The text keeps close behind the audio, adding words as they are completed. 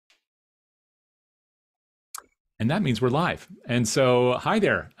And that means we're live. And so, hi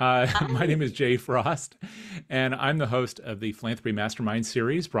there. My Hi. name is Jay Frost, and I'm the host of the Philanthropy Mastermind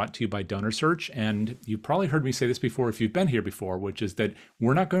series brought to you by DonorSearch. And you've probably heard me say this before if you've been here before, which is that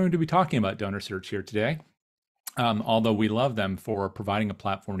we're not going to be talking about DonorSearch here today. Although we love them for providing a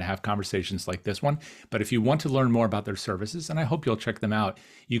platform to have conversations like this one. But if you want to learn more about their services, and I hope you'll check them out,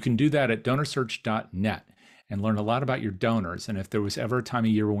 you can do that at donorsearch.net and learn a lot about your donors. And if there was ever a time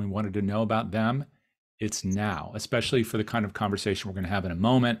of year when we wanted to know about them, it's now, especially for the kind of conversation we're going to have in a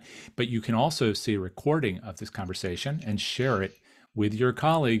moment. But you can also see a recording of this conversation and share it with your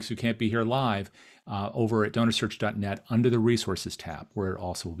colleagues who can't be here live over at donorsearch.net under the resources tab, where it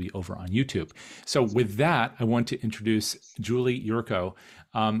also will be over on YouTube. So with that, I want to introduce Julie Yurko.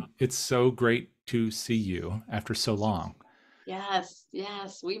 It's so great to see you after so long. Yes,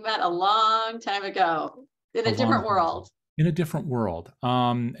 yes. We met a long time ago in A a long different time ago. world. In a different world.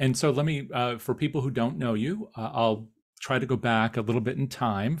 And so let me, for people who don't know you, I'll try to go back a little bit in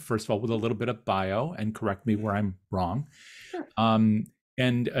time, first of all, with a little bit of bio and correct me where I'm wrong.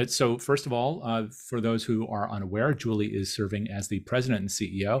 Sure. So first of all, for those who are unaware, Julie is serving as the president and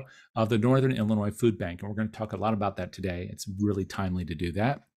CEO of the Northern Illinois Food Bank. And we're going to talk a lot about that today. It's really timely to do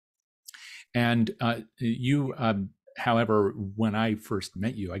that. And you, however, when I first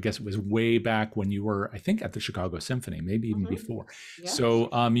met you, I guess it was way back when you were, I think, at the Chicago Symphony, maybe even before. Yeah.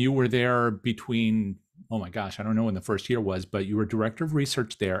 So you were there between, oh my gosh, I don't know when the first year was, but you were director of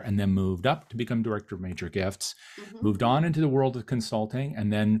research there and then moved up to become director of major gifts, moved on into the world of consulting,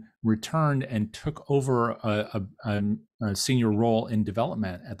 and then returned and took over a senior role in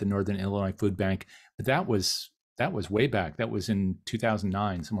development at the Northern Illinois Food Bank. But that was way back. That was in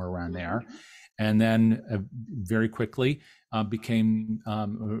 2009, somewhere around there. And then very quickly became,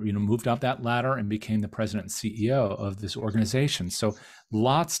 moved up that ladder and became the president and CEO of this organization. So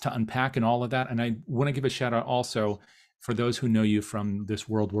lots to unpack in all of that. And I want to give a shout out also for those who know you from this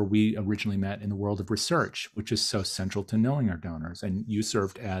world where we originally met in the world of research, which is so central to knowing our donors. And you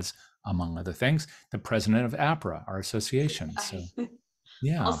served as, among other things, the president of APRA, our association. So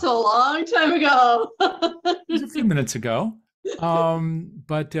yeah, Also a long time ago. it was a few minutes ago.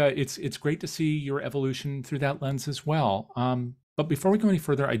 But it's great to see your evolution through that lens as well. But before we go any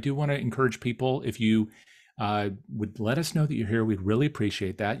further, I do want to encourage people, if you would let us know that you're here, we'd really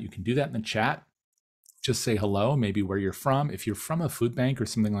appreciate that. You can do that in the chat. Just say hello, maybe where you're from. If you're from a food bank or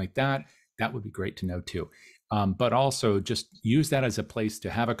something like that, that would be great to know too. But also just use that as a place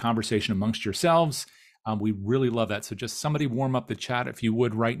to have a conversation amongst yourselves. We really love that. So just somebody warm up the chat if you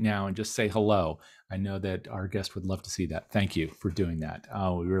would right now and just say hello. I know that our guest would love to see that. Thank you for doing that.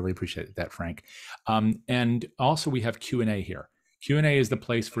 We really appreciate that, Frank. And also we have Q&A here. Q&A is the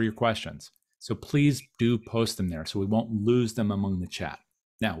place for your questions. So please do post them there so we won't lose them among the chat.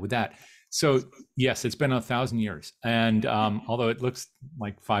 Now with that, so yes, it's been 1,000 years. And although it looks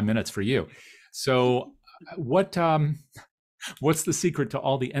like 5 minutes for you. So what's the secret to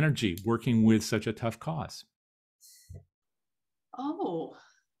all the energy working with such a tough cause? Oh,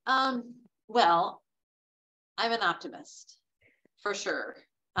 well, I'm an optimist for sure.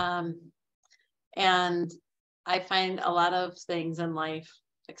 And I find a lot of things in life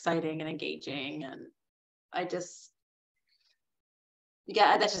exciting and engaging. And I just,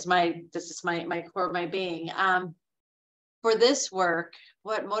 yeah, that's just my core of my being. For this work,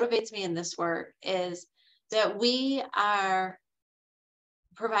 what motivates me in this work is that we are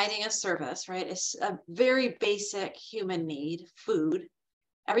providing a service, right? It's a very basic human need, food.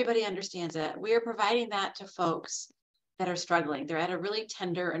 Everybody understands it. We are providing that to folks that are struggling. They're at a really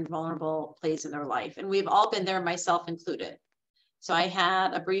tender and vulnerable place in their life. And we've all been there, myself included. So I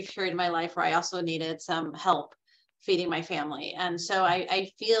had a brief period in my life where I also needed some help feeding my family. And so I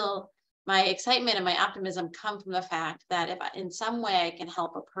feel my excitement and my optimism come from the fact that if in some way I can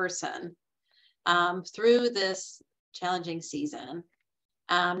help a person through this challenging season,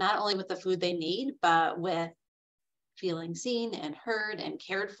 not only with the food they need, but with feeling seen and heard and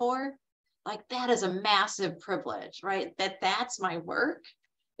cared for, like that is a massive privilege, right? That's my work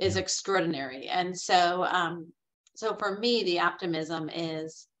is extraordinary. And so, so for me, the optimism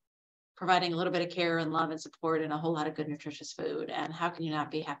is providing a little bit of care and love and support and a whole lot of good, nutritious food. And how can you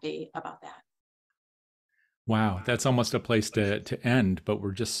not be happy about that? Wow, that's almost a place to end, but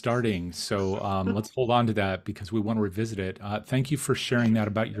we're just starting. So let's hold on to that because we want to revisit it. Thank you for sharing that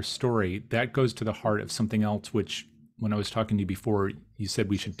about your story. That goes to the heart of something else, which when I was talking to you before, you said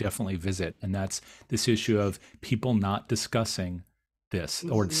we should definitely visit. And that's this issue of people not discussing this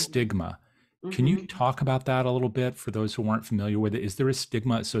or stigma. Can you talk about that a little bit for those who aren't familiar with it? Is there a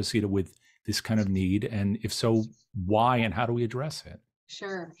stigma associated with this kind of need? And if so, why and how do we address it?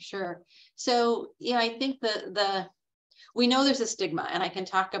 Sure, sure. So, yeah, I think we know there's a stigma, and I can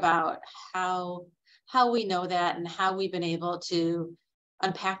talk about how we know that and how we've been able to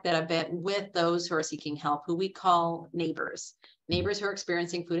unpack that a bit with those who are seeking help, who we call neighbors who are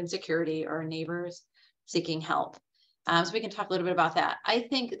experiencing food insecurity, or neighbors seeking help. So we can talk a little bit about that. I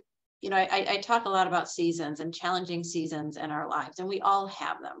think, I talk a lot about seasons and challenging seasons in our lives, and we all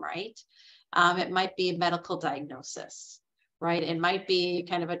have them, right? It might be a medical diagnosis, right? It might be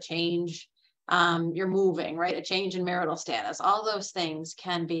kind of a change. You're moving, right? A change in marital status. All those things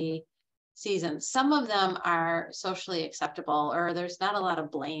can be seasons. Some of them are socially acceptable, or there's not a lot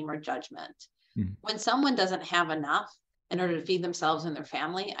of blame or judgment. Mhm. When someone doesn't have enough in order to feed themselves and their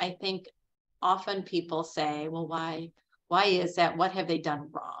family, I think often people say, well, why is that? What have they done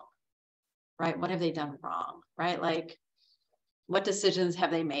wrong? Right? What have they done wrong? Right? Like, what decisions have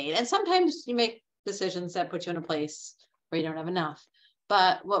they made? And sometimes you make decisions that put you in a place where you don't have enough.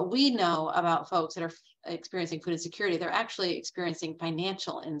 But what we know about folks that are experiencing food insecurity, they're actually experiencing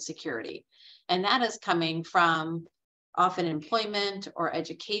financial insecurity. And that is coming from often employment or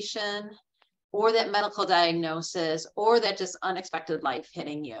education, or that medical diagnosis, or that just unexpected life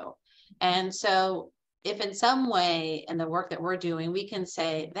hitting you. And so if in some way in the work that we're doing, we can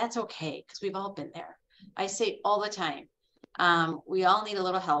say, that's okay, because we've all been there. I say all the time, we all need a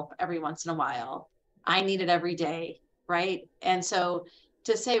little help every once in a while. I need it every day, right? And so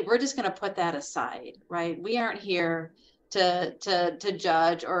to say we're just going to put that aside, right? We aren't here to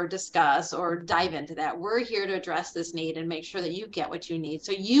judge or discuss or dive into that. We're here to address this need and make sure that you get what you need,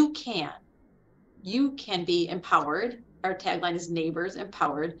 so you can be empowered. Our tagline is neighbors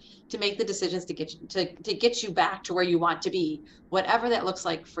empowered to make the decisions to get you back to where you want to be, whatever that looks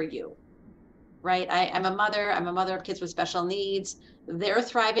like for you. Right? I'm a mother of kids with special needs. Their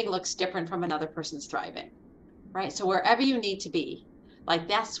thriving looks different from another person's thriving. Right? So wherever you need to be, like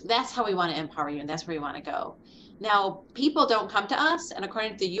that's how we want to empower you, and that's where we want to go. Now, people don't come to us, and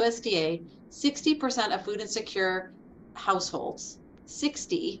according to the USDA, 60% of food insecure households,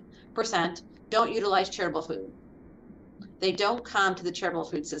 60% don't utilize charitable food. They don't come to the charitable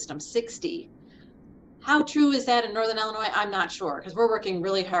food system. 60. How true is that in Northern Illinois? I'm not sure, because we're working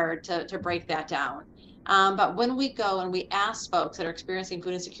really hard to break that down. But when we go and we ask folks that are experiencing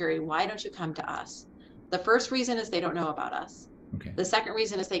food insecurity, why don't you come to us? The first reason is they don't know about us. Okay. The second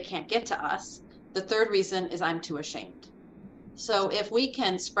reason is they can't get to us. The third reason is I'm too ashamed. So if we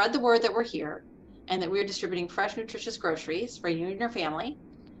can spread the word that we're here and that we're distributing fresh, nutritious groceries for you and your family,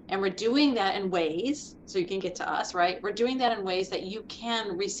 and we're doing that in ways so you can get to us, right? We're doing that in ways that you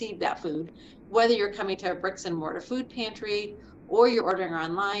can receive that food, whether you're coming to a bricks and mortar food pantry, or you're ordering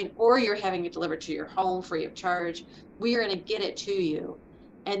online, or you're having it delivered to your home free of charge. We are going to get it to you.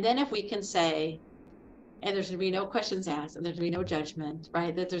 And then if we can say, and there's going to be no questions asked, and there's going to be no judgment,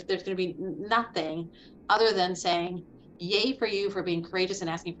 right? That there's going to be nothing other than saying, yay for you for being courageous and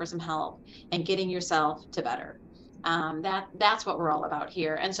asking for some help and getting yourself to better. That's what we're all about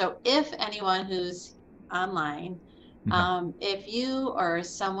here. And so if anyone who's online, if you or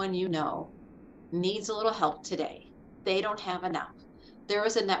someone you know needs a little help today, they don't have enough. There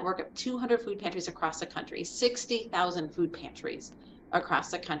is a network of 200 food pantries across the country, 60,000 food pantries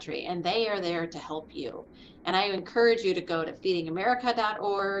across the country, and they are there to help you. And I encourage you to go to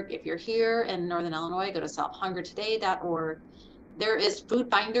feedingamerica.org. If you're here in Northern Illinois, go to stop-hunger-today.org. There is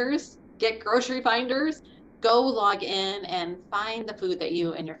food finders, get grocery finders. Go log in and find the food that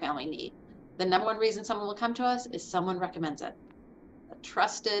you and your family need. The number one reason someone will come to us is someone recommends it. A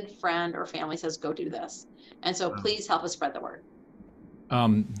trusted friend or family says, go do this. And so please help us spread the word.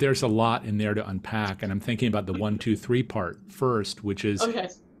 There's a lot in there to unpack, and I'm thinking about the 1, 2, 3 part first, which is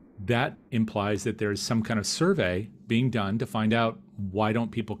that implies that there's some kind of survey being done to find out why don't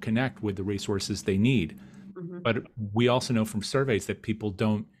people connect with the resources they need. But we also know from surveys that people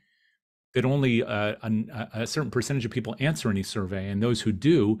don't, that only a certain percentage of people answer any survey, and those who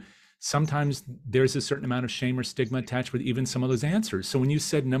do, sometimes there's a certain amount of shame or stigma attached with even some of those answers. So when you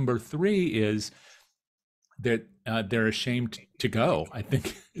said number 3 is that they're ashamed to go, I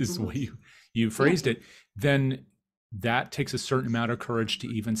think is the way you phrased it, then that takes a certain amount of courage to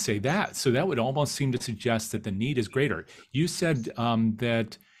even say that. So that would almost seem to suggest that the need is greater. You said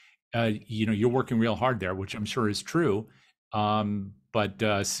that you're working real hard there, which I'm sure is true, but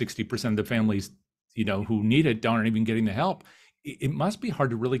 60% of the families who need it aren't even getting the help. It must be hard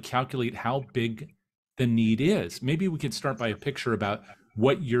to really calculate how big the need is. Maybe we could start by a picture about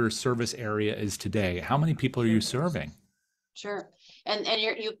what your service area is today. How many people are you serving? Sure. And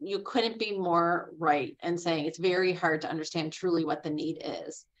you couldn't be more right in saying it's very hard to understand truly what the need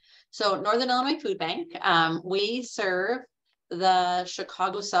is. So Northern Illinois Food Bank, we serve the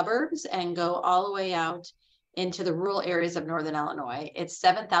Chicago suburbs and go all the way out into the rural areas of Northern Illinois. It's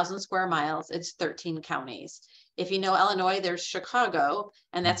 7,000 square miles. It's 13 counties. If you know Illinois, there's Chicago,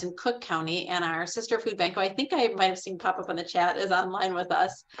 and that's in Cook County. And our sister food bank, who I think I might have seen pop up in the chat, is online with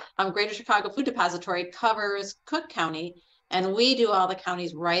us. Greater Chicago Food Depository covers Cook County, and we do all the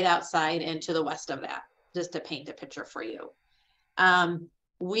counties right outside and to the west of that, just to paint a picture for you.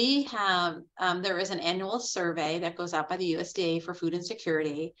 We have, there is an annual survey that goes out by the USDA for food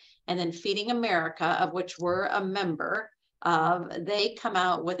insecurity, and then Feeding America, of which we're a member of, they come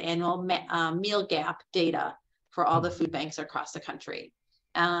out with annual meal gap data for all the food banks across the country.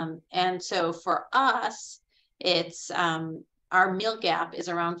 And so for us, it's our meal gap is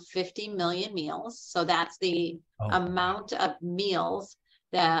around 50 million meals. So that's the amount of meals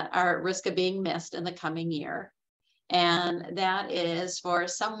that are at risk of being missed in the coming year. And that is for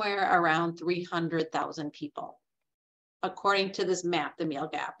somewhere around 300,000 people, according to this map, the meal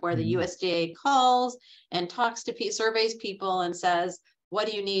gap, where the USDA calls and talks to surveys people and says, what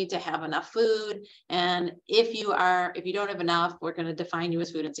do you need to have enough food? And if you don't have enough, we're going to define you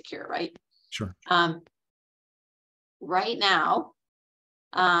as food insecure, right? Sure. Right now,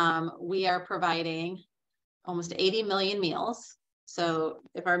 we are providing almost 80 million meals. So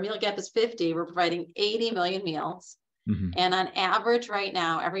if our meal gap is 50, we're providing 80 million meals. And on average right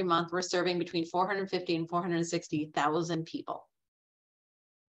now, every month, we're serving between 450 and 460,000 people.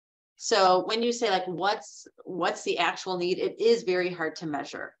 So when you say like, what's the actual need? It is very hard to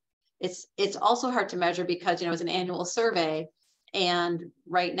measure. It's also hard to measure because, it's an annual survey. And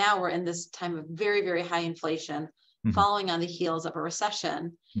right now we're in this time of very, very high inflation, following on the heels of a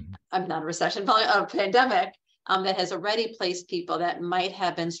recession. Not a recession, following a pandemic that has already placed people that might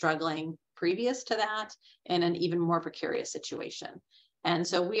have been struggling previous to that in an even more precarious situation. And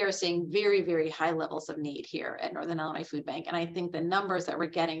so we are seeing very, very high levels of need here at Northern Illinois Food Bank. And I think the numbers that we're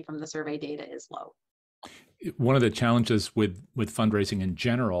getting from the survey data is low. One of the challenges with fundraising in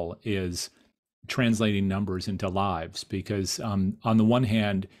general is translating numbers into lives, because on the one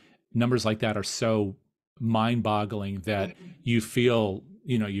hand, numbers like that are so mind-boggling that you feel,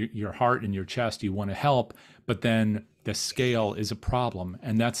 your heart in your chest, you want to help, but then the scale is a problem.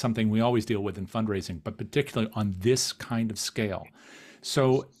 And that's something we always deal with in fundraising, but particularly on this kind of scale.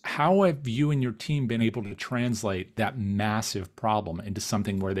 So how have you and your team been able to translate that massive problem into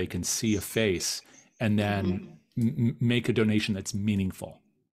something where they can see a face and then make a donation that's meaningful?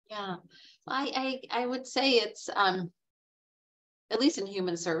 Yeah, I would say it's, at least in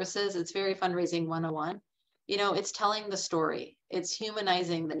human services, it's very fundraising 101. It's telling the story, it's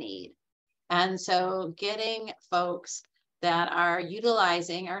humanizing the need. And so getting folks that are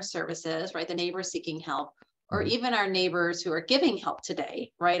utilizing our services, right, the neighbors seeking help, or even our neighbors who are giving help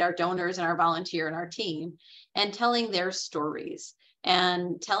today, right, our donors and our volunteer and our team, and telling their stories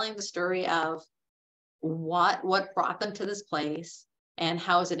and telling the story of what brought them to this place and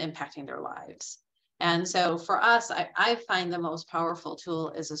how is it impacting their lives. And so for us, I find the most powerful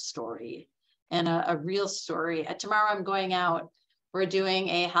tool is a story, and a real story. Tomorrow I'm going out. We're doing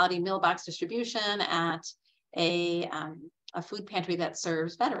a holiday meal box distribution at a food pantry that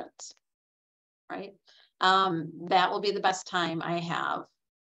serves veterans, right? That will be the best time I have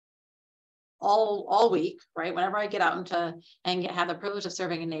all week, right? Whenever I get out and have the privilege of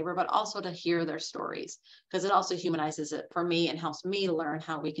serving a neighbor, but also to hear their stories, because it also humanizes it for me and helps me learn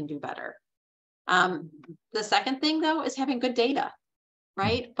how we can do better. The second thing, though, is having good data,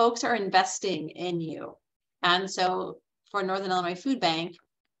 right? Folks are investing in you. And so for Northern Illinois Food Bank,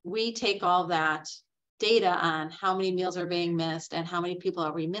 we take all that data on how many meals are being missed and how many people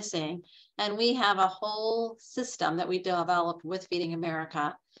are we missing. And we have a whole system that we developed with Feeding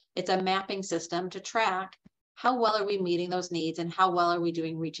America. It's a mapping system to track how well are we meeting those needs and how well are we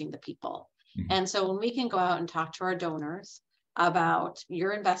doing reaching the people. And so when we can go out and talk to our donors about,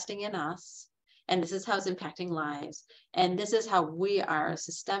 you're investing in us, and this is how it's impacting lives, and this is how we are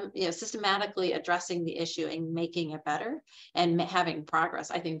systematically addressing the issue and making it better and having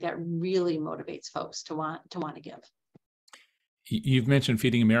progress, I think that really motivates folks to want to give. You've mentioned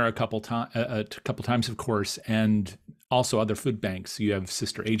Feeding America a couple times, of course, and also other food banks. You have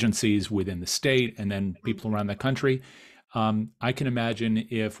sister agencies within the state and then people around the country. I can imagine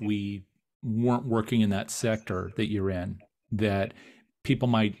if we weren't working in that sector that you're in, that people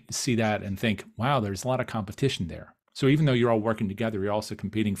might see that and think, wow, there's a lot of competition there. So even though you're all working together, you're also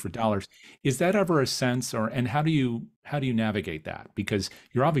competing for dollars. Is that ever a sense, and how do you navigate that? Because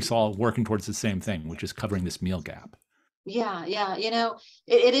you're obviously all working towards the same thing, which is covering this meal gap. Yeah.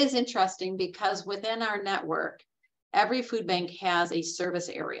 It is interesting because within our network, every food bank has a service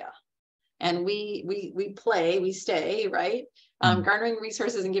area. and we play, we stay, right? Garnering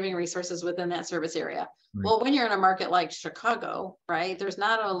resources and giving resources within that service area. Right. Well, when you're in a market like Chicago, right, there's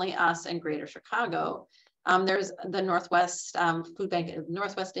not only us in Greater Chicago, there's the Northwest Food Bank,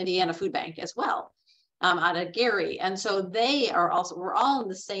 Northwest Indiana Food Bank as well, out of Gary. And so they are also, we're all in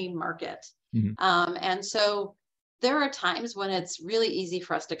the same market. And so there are times when it's really easy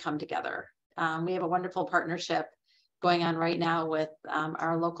for us to come together. We have a wonderful partnership going on right now with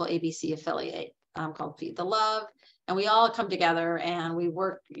our local ABC affiliate called Feed the Love. And we all come together and we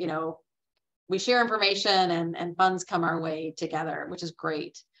work, you know, we share information and funds come our way together, which is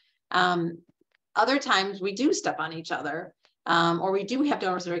great. Other times we do step on each other, or we do have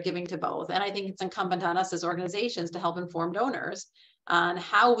donors that are giving to both. And I think it's incumbent on us as organizations to help inform donors on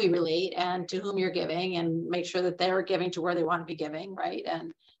how we relate and to whom you're giving, and make sure that they're giving to where they want to be giving, right?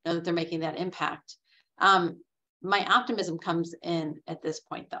 And know that they're making that impact. My optimism comes in at this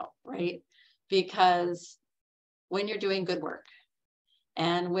point though, right? Because when you're doing good work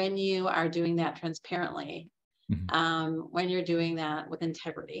and when you are doing that transparently, when you're doing that with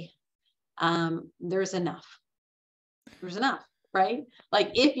integrity, there's enough. There's enough, right?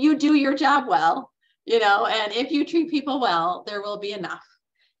 Like if you do your job well, you know, and if you treat people well, there will be enough.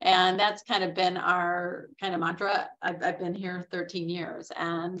 And that's kind of been our kind of mantra. I've been here 13 years,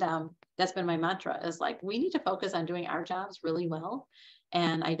 and that's been my mantra, is like, we need to focus on doing our jobs really well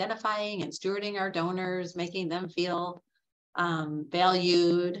and identifying and stewarding our donors, making them feel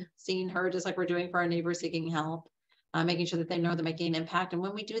valued, seen, heard, just like we're doing for our neighbors seeking help, making sure that they know they're making an impact. And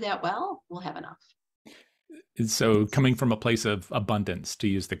when we do that well, we'll have enough. So coming from a place of abundance, to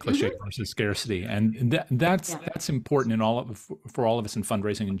use the cliche versus scarcity, and that's important in for all of us in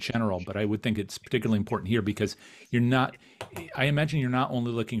fundraising in general. But I would think it's particularly important here because you're not. I imagine you're not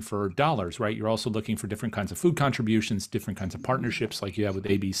only looking for dollars, right? You're also looking for different kinds of food contributions, different kinds of partnerships, like you have with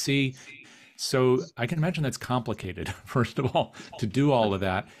ABC. So I can imagine that's complicated, first of all, to do all of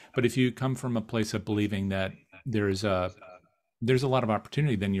that. But if you come from a place of believing that there's a lot of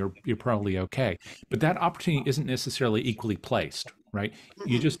opportunity, then you're probably okay. But that opportunity isn't necessarily equally placed, right?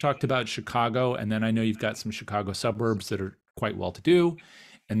 You just talked about Chicago, and then I know you've got some Chicago suburbs that are quite well to do,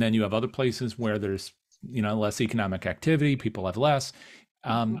 and then you have other places where there's, you know, less economic activity, people have less.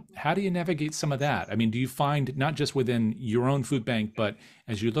 How do you navigate some of that? I mean, do you find, not just within your own food bank, but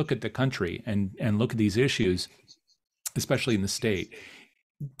as you look at the country and look at these issues, especially in the state,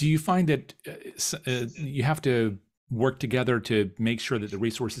 do you find that you have to work together to make sure that the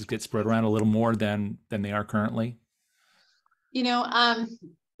resources get spread around a little more than they are currently? You know,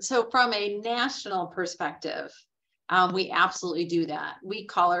 so from a national perspective, we absolutely do that. We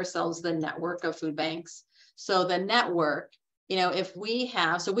call ourselves the network of food banks. So the network, you know, if we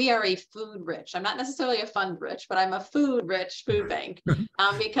have, so we are a food rich, I'm not necessarily a fund rich, but I'm a food rich food bank,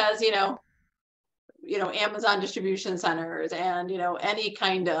 because, you know, Amazon distribution centers and, you know, any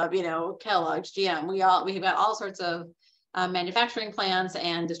kind of, you know, Kellogg's, GM, we've got all sorts of manufacturing plants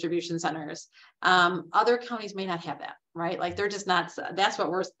and distribution centers. Other counties may not have that, right? Like they're just not, that's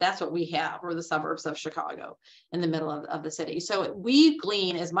what we have. We're the suburbs of Chicago in the middle of the city. So we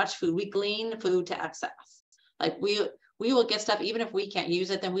glean as much food, we glean food to excess. Like we will get stuff, even if we can't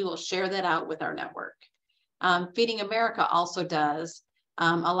use it, then we will share that out with our network. Feeding America also does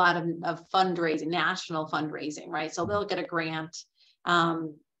a lot of fundraising, national fundraising, right? So they'll get a grant,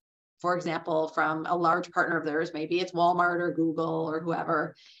 for example, from a large partner of theirs, maybe it's Walmart or Google or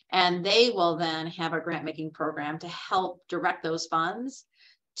whoever, and they will then have a grant making program to help direct those funds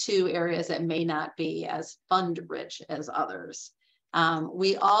to areas that may not be as fund rich as others.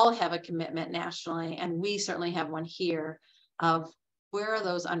 We all have a commitment nationally, and we certainly have one here, of where are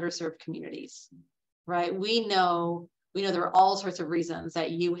those underserved communities, right? We know there are all sorts of reasons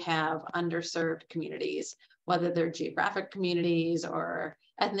that you have underserved communities, whether they're geographic communities or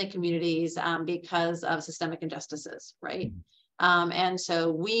ethnic communities, because of systemic injustices, right? And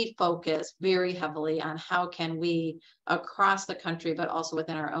so we focus very heavily on how can we, across the country, but also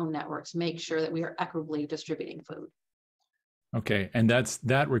within our own networks, make sure that we are equitably distributing food. Okay, and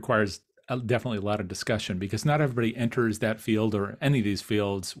that requires definitely a lot of discussion, because not everybody enters that field or any of these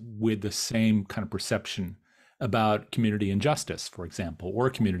fields with the same kind of perception about community injustice, for example, or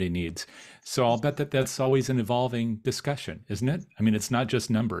community needs. So I'll bet that that's always an evolving discussion, isn't it? I mean, it's not just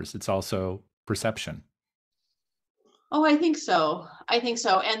numbers, it's also perception. Oh, I think so.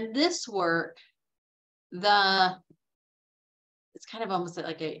 And this work, it's kind of almost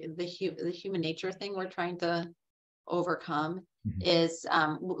like the human nature thing we're trying to overcome is,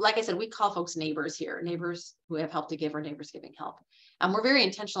 like I said, we call folks neighbors here, neighbors who have help to give or neighbors giving help. And we're very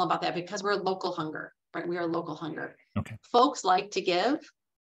intentional about that because we're local hunger, right? We are local hunger. Okay. Folks like to give,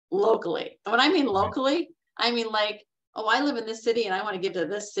 locally. And when I mean locally, I mean like, oh, I live in this city and I want to give to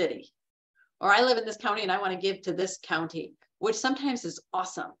this city. Or I live in this county and I want to give to this county, which sometimes is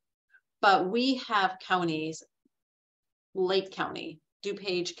awesome. But we have counties, Lake County,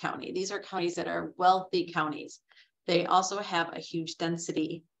 DuPage County. These are counties that are wealthy counties. They also have a huge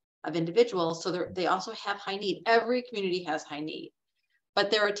density of individuals. So they also have high need. Every community has high need. But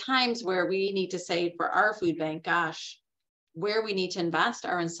there are times where we need to say for our food bank, gosh, where we need to invest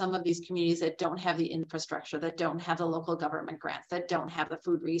are in some of these communities that don't have the infrastructure, that don't have the local government grants, that don't have the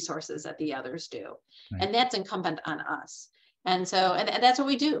food resources that the others do. Right. And that's incumbent on us. And so, and that's what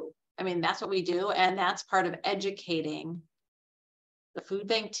we do. I mean, that's what we do. And that's part of educating the food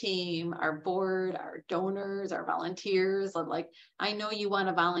bank team, our board, our donors, our volunteers. Like, I know you want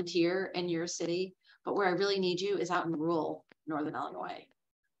to volunteer in your city, but where I really need you is out in rural Northern Illinois,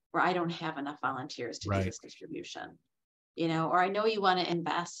 where I don't have enough volunteers to do this distribution. You know, or I know you want to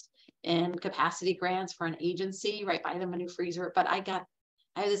invest in capacity grants for an agency, right? Buy them a new freezer. But I have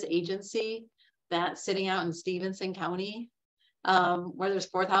this agency that's sitting out in Stevenson County, where there's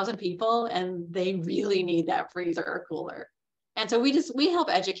 4,000 people and they really need that freezer or cooler. And so we help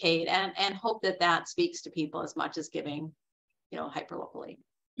educate and hope that speaks to people as much as giving, you know, hyper locally.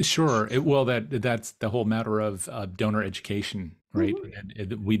 Sure. Well, that's the whole matter of donor education, right?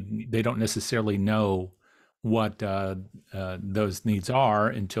 Mm-hmm. And they don't necessarily know what those needs are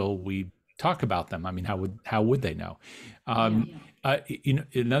until we talk about them. I mean, how would they know? You know,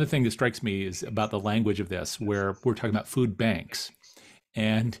 another thing that strikes me is about the language of this, where we're talking about food banks,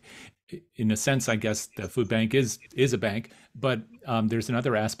 and in a sense, I guess the food bank is a bank, but there's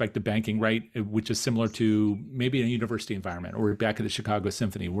another aspect of banking, right, which is similar to maybe a university environment or back at the Chicago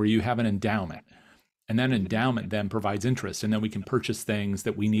Symphony, where you have an endowment. And that endowment then provides interest, and then we can purchase things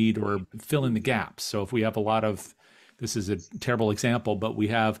that we need or fill in the gaps. So if we have this is a terrible example, but we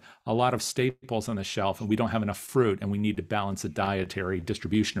have a lot of staples on the shelf and we don't have enough fruit and we need to balance a dietary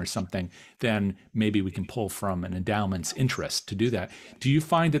distribution or something, then maybe we can pull from an endowment's interest to do that. Do you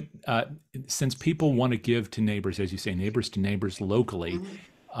find that since people want to give to neighbors, as you say, neighbors to neighbors locally,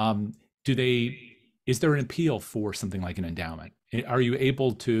 is there an appeal for something like an endowment? Are you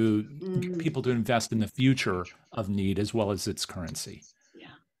able to get people to invest in the future of need as well as its currency?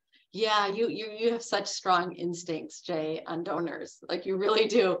 Yeah, you have such strong instincts, Jay, on donors. Like, you really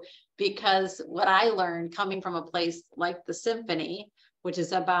do. Because what I learned coming from a place like the Symphony, which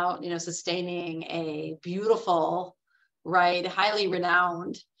is about, you know, sustaining a beautiful, right, highly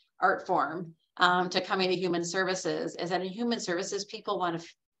renowned art form, to coming to human services, is that in human services, people want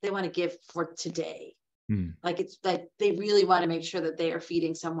to give for today. Like, it's like they really want to make sure that they are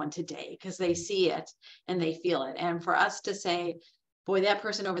feeding someone today because they see it and they feel it. And for us to say, boy, that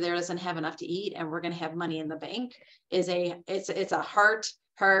person over there doesn't have enough to eat and we're going to have money in the bank, it's a hard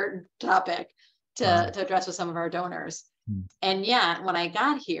topic to address with some of our donors. And yet when I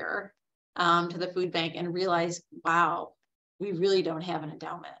got here to the food bank and realized, wow, we really don't have an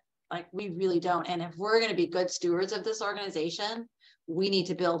endowment. Like, we really don't. And if we're going to be good stewards of this organization, we need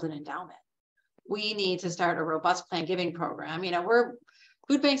to build an endowment. We need to start a robust planned giving program. You know,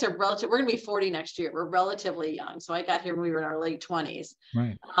 food banks are we're going to be 40 next year. We're relatively young. So I got here when we were in our late 20s.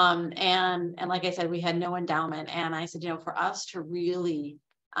 Right. And like I said, we had no endowment. And I said, you know, for us to really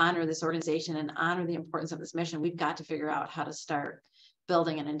honor this organization and honor the importance of this mission, we've got to figure out how to start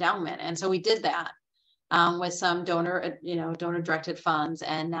building an endowment. And so we did that with some donor directed funds.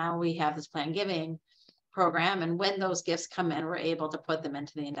 And now we have this planned giving program, and when those gifts come in, we're able to put them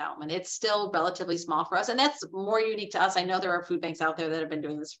into the endowment. It's still relatively small for us, and that's more unique to us. I know there are food banks out there that have been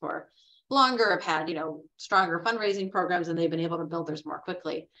doing this for longer, have had, you know, stronger fundraising programs, and they've been able to build theirs more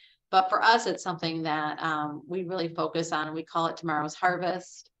quickly. But for us, it's something that we really focus on, and we call it tomorrow's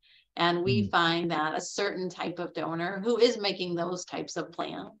harvest. And we find that a certain type of donor who is making those types of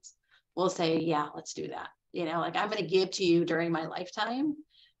plans will say, yeah, let's do that. You know, like, I'm going to give to you during my lifetime.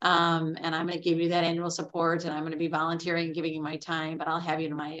 And I'm going to give you that annual support, and I'm going to be volunteering and giving you my time, but I'll have you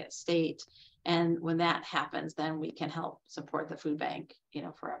to my estate. And when that happens, then we can help support the food bank, you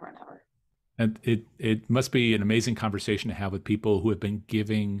know, forever and ever. And it must be an amazing conversation to have with people who have been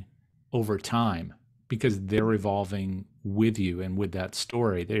giving over time, because they're evolving with you and with that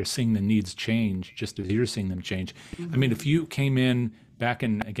story. They're seeing the needs change just as you're seeing them change. I mean, if you came in back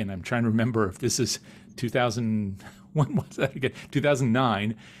in, again, I'm trying to remember if this is 2000, when was that again?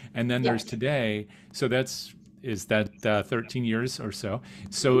 2009, and then there's today. So is that 13 years or so.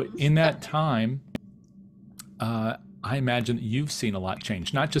 So in that time, I imagine you've seen a lot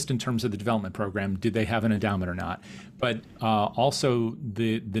change, not just in terms of the development program, did they have an endowment or not, but also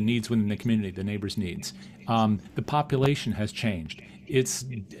the needs within the community, the neighbors' needs. The population has changed. it's,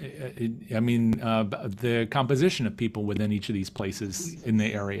 I mean, the composition of people within each of these places in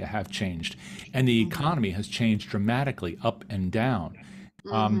the area have changed, and the Mhm. economy has changed dramatically up and down.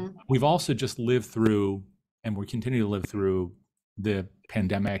 Mhm. We've also just lived through, and we continue to live through the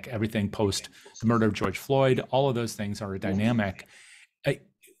pandemic, everything post the murder of George Floyd. All of those things are a Yes. dynamic.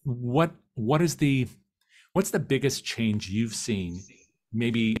 What is the what's the biggest change you've seen,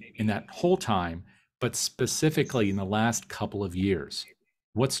 maybe in that whole time, but specifically in the last couple of years?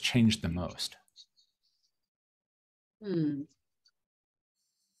 What's changed the most? Hmm.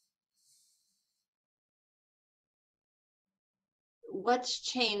 What's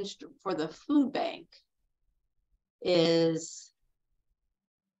changed for the food bank is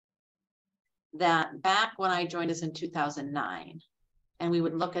that back when I joined us in 2009, and we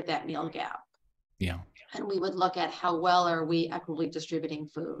would look at that meal gap, Yeah. and we would look at how well are we equitably distributing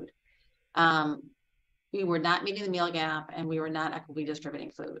food. Um, we were not meeting the meal gap, and we were not equitably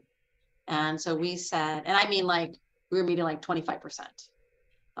distributing food. And so we said, and I mean, like, we were meeting like 25%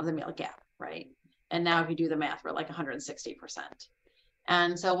 of the meal gap, right? And now if you do the math, we're like 160%.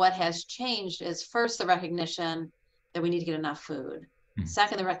 And so what has changed is, first, the recognition that we need to get enough food. Mhm.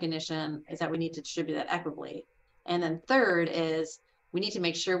 Second, the recognition is that we need to distribute that equitably. And then third is we need to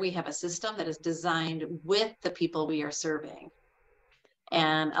make sure we have a system that is designed with the people we are serving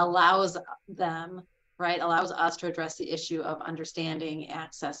and allows them, right, allows us to address the issue of understanding,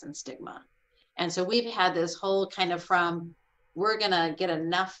 access, and stigma. And so we've had this whole kind of, from we're going to get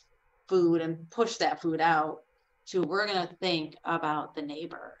enough food and push that food out, to we're going to think about the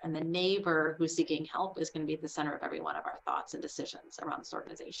neighbor, and the neighbor who's seeking help is going to be at the center of every one of our thoughts and decisions around this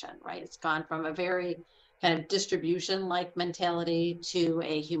organization, right? It's gone from a very kind of distribution like mentality to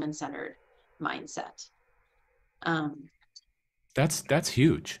a human centered mindset. Um, That's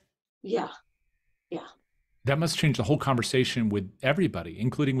huge. yeah, yeah. That must change the whole conversation with everybody,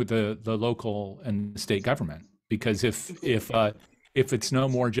 including with the local and state government. Because if it's no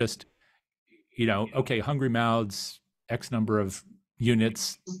more just, okay, hungry mouths, X number of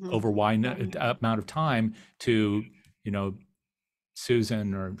units Mhm. over Y Mhm. amount of time, to, you know,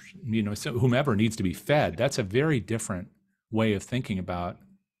 Susan, or, so whomever needs to be fed. That's a very different way of thinking about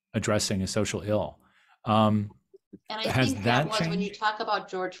addressing a social ill. Um, And I has think that that was, when you changed? talk about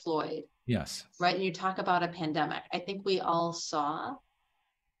George Floyd, Yes. right? And you talk about a pandemic, I think we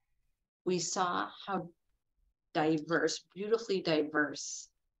saw how diverse, beautifully diverse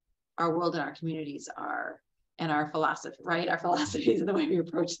our world and our communities are, and our philosophy, right? Our philosophies and the way we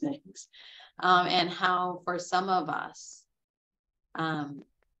approach things. And how um,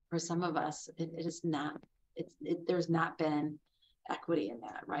 for some of us, it is not, there's not been equity in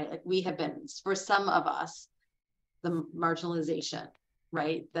that, right? Like, we have been, for some of us, the marginalization,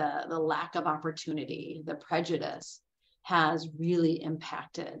 right? The lack of opportunity, the prejudice has really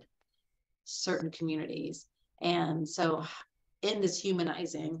impacted certain communities. And so in this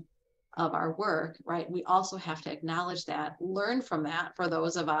humanizing of our work, right, we also have to acknowledge that, learn from that, for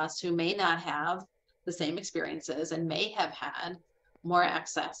those of us who may not have the same experiences and may have had more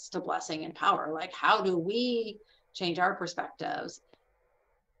access to blessing and power. Like, how do we change our perspectives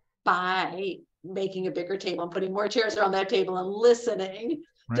by making a bigger table and putting more chairs around that table and listening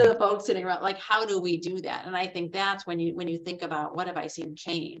to Right. the folks sitting around? Like, how do we do that? And I think that's when you think about, what have I seen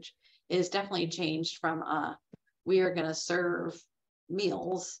change, it is definitely changed from we are going to serve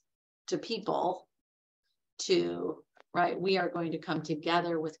meals to people, to, right, we are going to come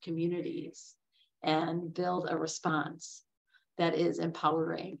together with communities and build a response that is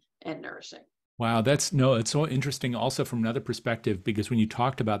empowering and nourishing. Wow, that's no, it's so interesting also from another perspective, because when you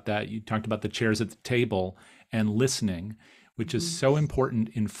talked about that, you talked about the chairs at the table and listening, which is Mhm. so important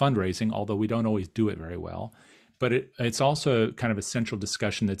in fundraising, although we don't always do it very well. But it's also kind of a central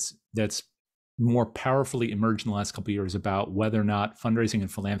discussion that's more powerfully emerged in the last couple of years about whether or not fundraising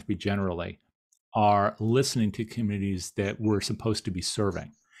and philanthropy generally are listening to communities that we're supposed to be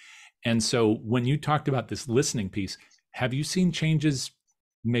serving. And so when you talked about this listening piece, have you seen changes,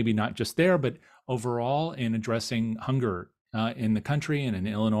 maybe not just there, but overall in addressing hunger in the country and in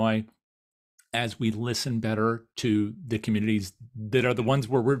Illinois, as we listen better to the communities that are the ones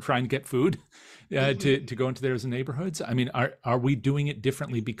where we're trying to get food Mhm. to go into theirs neighborhoods? I mean, are we doing it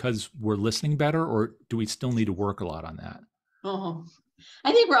differently because we're listening better, or do we still need to work a lot on that? Oh,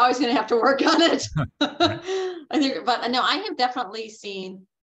 I think we're always going to have to work on it. Right. I think, but no, I've definitely seen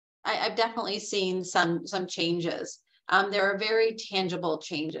some changes. There are very tangible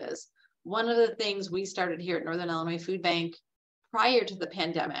changes. One of the things we started here at Northern Illinois Food Bank prior to the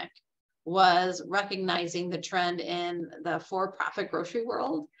pandemic was recognizing the trend in the for-profit grocery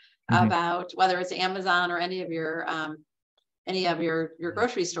world, Mhm. about whether it's Amazon or any of your any of your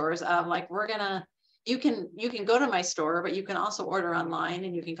grocery stores of like, you can go to my store, but you can also order online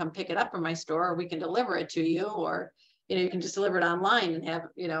and you can come pick it up from my store, or we can deliver it to you, or, you can just deliver it online and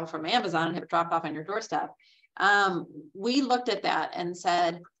have, from Amazon and have it dropped off on your doorstep. We looked at that and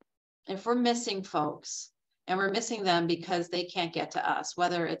said, if we're missing folks and we're missing them because they can't get to us,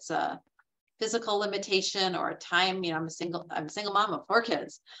 whether it's a physical limitation or a time, I'm a single mom of 4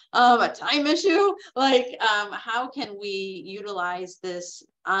 kids, a time issue, like, how can we utilize this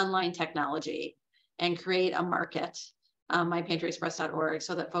online technology and create a market, mypantryexpress.org,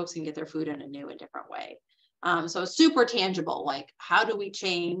 so that folks can get their food in a new and different way. So super tangible, like, how do we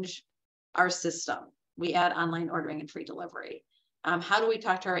change our system? We add online ordering and free delivery. How do we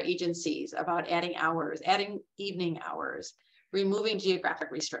talk to our agencies about adding hours, adding evening hours, removing geographic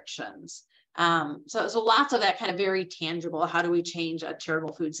restrictions? So lots of that kind of very tangible. How do we change a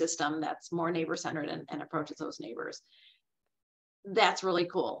charitable food system that's more neighbor-centered and approaches those neighbors? That's really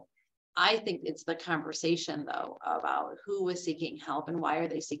cool. I think it's the conversation, though, about who is seeking help and why are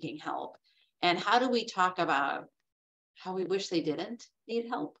they seeking help, and how do we talk about how we wish they didn't need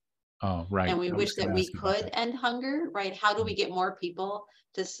help. Oh, right. And we I was wish that gonna we ask you about could that. end hunger, right? How do we get more people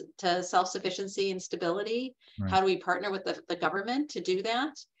to self-sufficiency and stability? Right. How do we partner with the government to do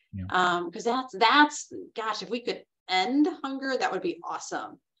that? Yeah. Because that's, gosh, if we could end hunger, that would be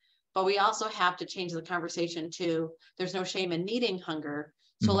awesome. But we also have to change the conversation to, there's no shame in needing hunger.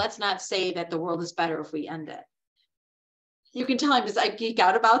 So let's not say that the world is better if we end it. You can tell I geek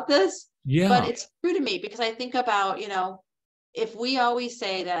out about this, but Yeah. it's true to me, because I think about, if we always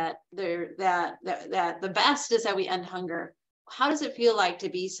say that the best is that we end hunger, how does it feel like to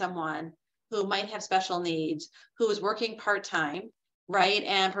be someone who might have special needs, who is working part-time, right,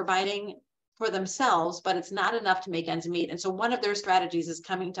 and providing for themselves, but it's not enough to make ends meet? And so one of their strategies is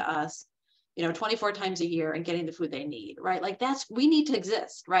coming to us, 24 times a year and getting the food they need, right? Like, we need to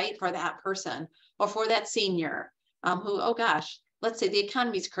exist, right, for that person or for that senior, who, oh gosh, let's say the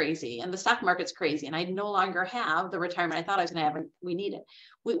economy's crazy and the stock market's crazy and I no longer have the retirement I thought I was going to have, and we need it.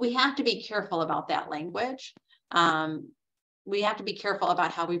 We have to be careful about that language. We have to be careful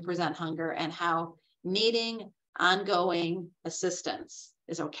about how we present hunger, and how needing ongoing assistance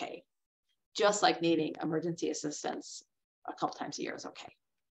is okay. Just like needing emergency assistance a couple times a year is okay.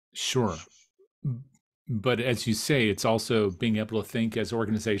 Sure. But as you say, it's also being able to think as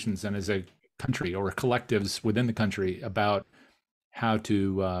organizations and as a country or collectives within the country about how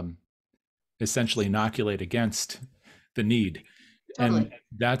to essentially inoculate against the need. Totally. And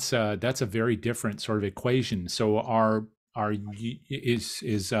that's a very different sort of equation. So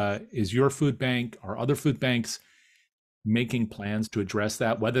is your food bank or other food banks making plans to address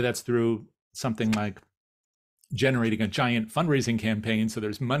that, whether that's through something like generating a giant fundraising campaign so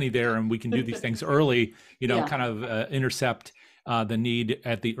there's money there and we can do these things early, Yeah. kind of intercept the need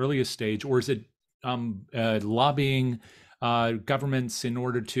at the earliest stage, or is it lobbying governments in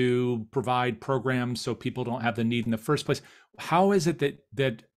order to provide programs so people don't have the need in the first place? How is it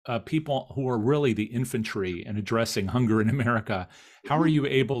that people who are really the infantry in addressing hunger in America, how are you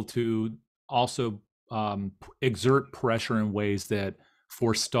able to also exert pressure in ways that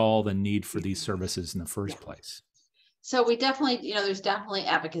forestall the need for these services in the first place? So we definitely, there's definitely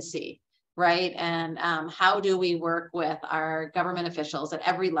advocacy, right? And how do we work with our government officials at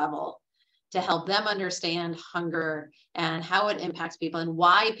every level to help them understand hunger and how it impacts people and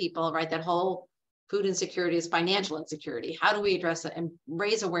why people, right? That whole food insecurity is financial insecurity. How do we address it and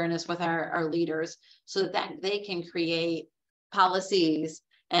raise awareness with our leaders so that they can create policies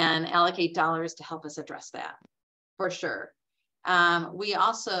and allocate dollars to help us address that, for sure. We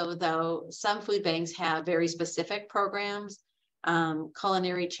also, though, some food banks have very specific programs,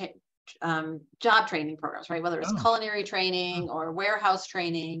 culinary job training programs, right? Whether it's culinary training or warehouse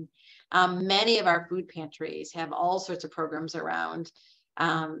training. Many of our food pantries have all sorts of programs around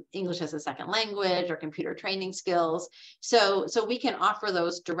English as a second language or computer training skills. So we can offer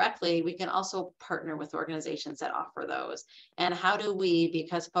those directly. We can also partner with organizations that offer those. And how do we,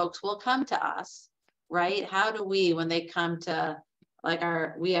 because folks will come to us, right? How do we, when they come to, like,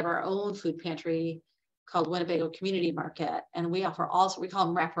 we have our own food pantry called Winnebago Community Market, and we offer also, we call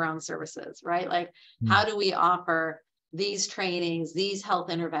them wraparound services, right? Like, how do we offer these trainings, these health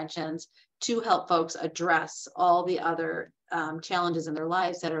interventions to help folks address all the other challenges in their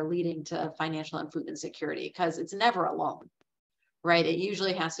lives that are leading to financial and food insecurity? Because it's never alone, right? It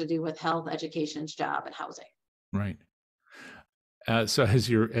usually has to do with health, education, job, and housing. Right. So as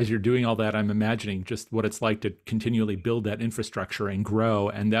you're doing all that, I'm imagining just what it's like to continually build that infrastructure and grow.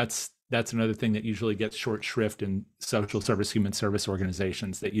 And that's another thing that usually gets short shrift in social service, human service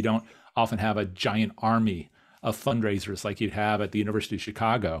organizations, that you don't often have a giant army of fundraisers like you'd have at the University of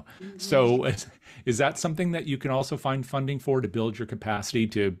Chicago. Mhm. So is that something that you can also find funding for to build your capacity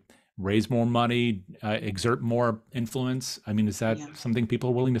to raise more money, exert more influence? I mean, is that Yeah. something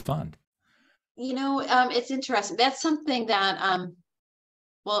people are willing to fund? It's interesting. That's something that,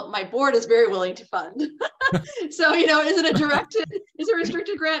 well, my board is very willing to fund. So, is it a directed, is a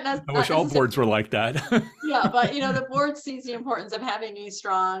restricted grant? I Not wish all necessarily. boards were like that. Yeah, but the board sees the importance of having a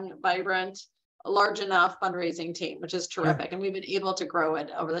strong, vibrant, large enough fundraising team, which is Sure. terrific. And we've been able to grow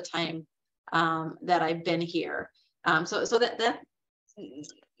it over the time that I've been here. So that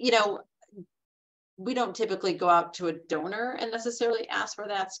you know, we don't typically go out to a donor and necessarily ask for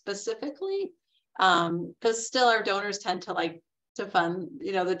that specifically. Because still our donors tend to like to fund,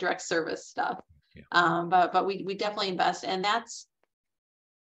 the direct service stuff. Yeah. But we definitely invest, and that's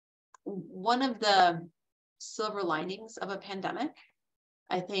one of the silver linings of a pandemic,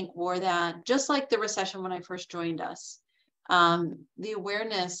 I think, were that just like the recession when I first joined us, the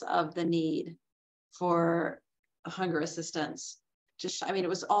awareness of the need for hunger assistance, I mean, it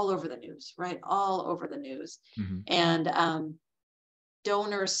was all over the news, right? All over the news. Mhm. And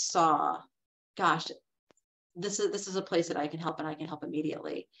donors saw, gosh, this is a place that I can help, and I can help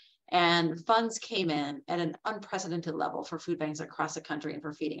immediately. And funds came in at an unprecedented level for food banks across the country and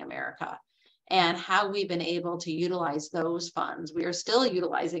for Feeding America. And how we've been able to utilize those funds. We are still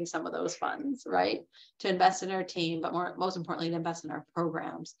utilizing some of those funds, right, to invest in our team, but most importantly, to invest in our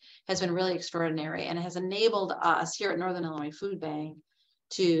programs, has been really extraordinary, and has enabled us here at Northern Illinois Food Bank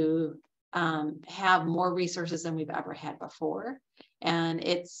to have more resources than we've ever had before. And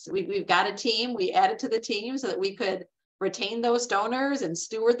we've got a team. We added to the team so that we could retain those donors and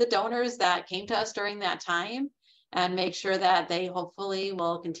steward the donors that came to us during that time, and make sure that they hopefully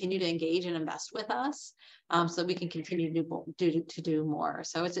will continue to engage and invest with us, so we can continue to do more.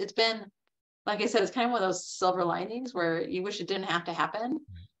 So it's been, like I said, it's kind of one of those silver linings where you wish it didn't have to happen,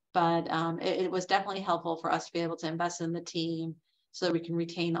 but it was definitely helpful for us to be able to invest in the team so that we can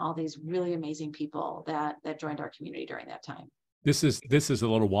retain all these really amazing people that joined our community during that time. This is a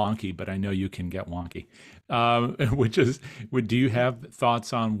little wonky, but I know you can get wonky. Which is, do you have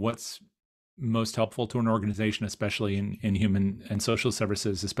thoughts on what's most helpful to an organization, especially in human and social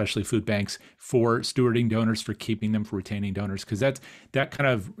services, especially food banks, for stewarding donors, for keeping them, for retaining donors? Because that kind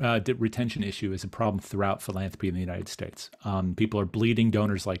of retention issue is a problem throughout philanthropy in the United States. People are bleeding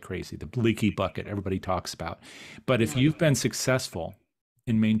donors like crazy, the leaky bucket everybody talks about. But if Yeah. you've been successful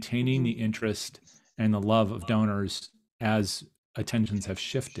in maintaining the Mhm. interest and the love of donors as attentions have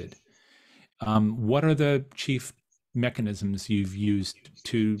shifted, what are the chief mechanisms you've used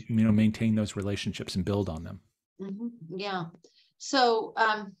to maintain those relationships and build on them? Yeah. So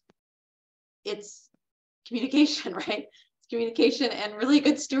it's communication, right? It's communication and really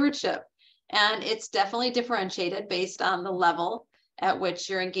good stewardship. And it's definitely differentiated based on the level at which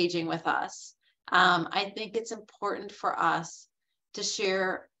you're engaging with us. I think it's important for us to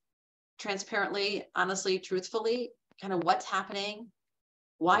share transparently, honestly, truthfully, kind of what's happening,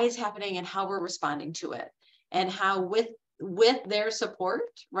 why it's happening, and how we're responding to it. And how with their support,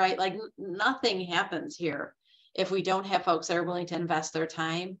 right? Like nothing happens here if we don't have folks that are willing to invest their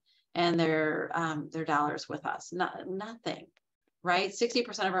time and their dollars with us. Nothing, right?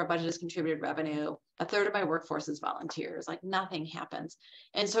 60% of our budget is contributed revenue. A third of my workforce is volunteers. Like nothing happens.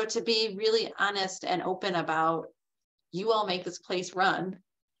 And so to be really honest and open about, you all make this place run,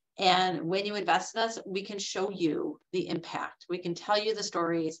 and when you invest in us, we can show you the impact. We can tell you the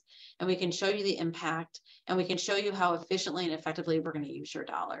stories, and we can show you the impact, and we can show you how efficiently and effectively we're going to use your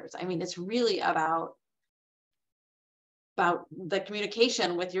dollars. I mean, it's really about the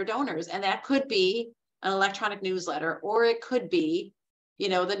communication with your donors. And that could be an electronic newsletter, or it could be,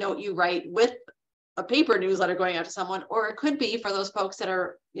 the note you write with a paper newsletter going out to someone, or it could be for those folks that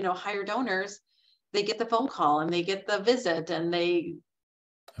are, higher donors, they get the phone call and they get the visit, and they,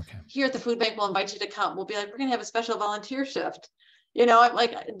 Okay. here at the food bank, we'll invite you to come. We'll be like, we're going to have a special volunteer shift. I'm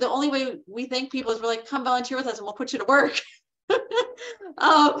like, the only way we thank people is we're like, come volunteer with us and we'll put you to work.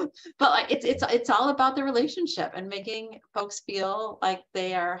 But like, it's all about the relationship and making folks feel like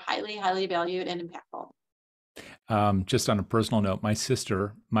they are highly, highly valued and impactful. Just on a personal note,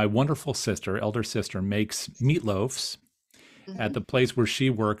 my wonderful sister, elder sister, makes meatloafs at the Mm-hmm. place where she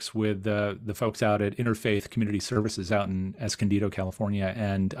works with the folks out at Interfaith Community Services out in Escondido, California,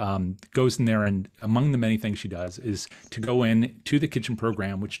 and goes in there. And among the many things she does is to go in to the kitchen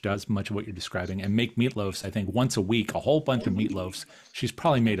program, which does much of what you're describing, and make meatloafs. I think once a week, a whole bunch of meatloafs. She's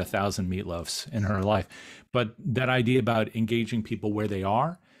probably made 1,000 meatloafs in her life. But that idea about engaging people where they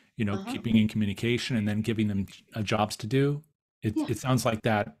are, Uh-huh. keeping in communication and then giving them jobs to do, Yeah. it sounds like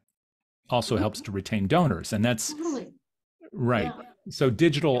that also Mhm. helps to retain donors. And that's Totally. right. Yeah. So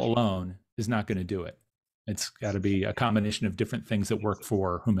digital alone is not going to do it. It's got to be a combination of different things that work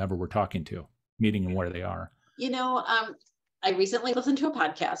for whomever we're talking to, meeting them where they are. You know, I recently listened to a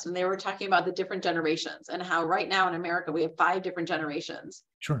podcast and they were talking about the different generations and how right now in America we have 5 different generations,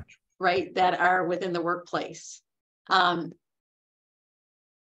 Sure. right, that are within the workplace. Um,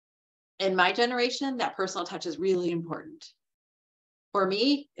 in my generation, that personal touch is really important. For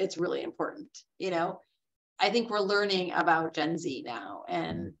me, it's really important. You know, I think we're learning about Gen Z now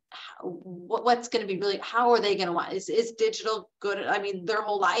and what's going to be really, how are they going to want, is digital good? I mean, their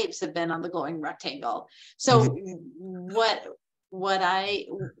whole lives have been on the glowing rectangle. So Mhm. what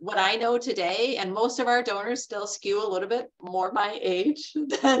I know today, and most of our donors still skew a little bit more my age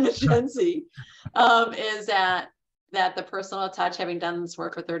than the Gen Z, is that the personal touch, having done this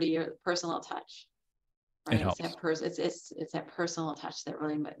work for 30 years, personal touch, It right? helps. It's that personal touch that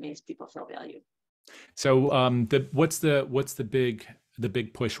really makes people feel valued. So what's the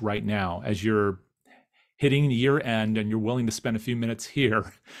big push right now as you're hitting the year end and you're willing to spend a few minutes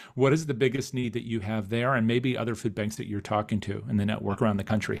here? What is the biggest need that you have there, and maybe other food banks that you're talking to in the network around the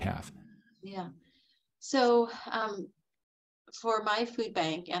country have? Yeah. So for my food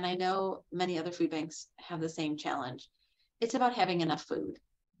bank, and I know many other food banks have the same challenge, it's about having enough food.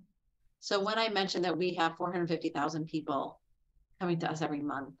 So when I mentioned that we have 450,000 people coming to us every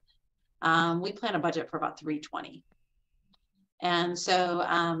month, we plan a budget for about 320. And so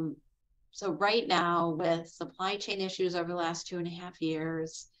right now with supply chain issues over the last 2.5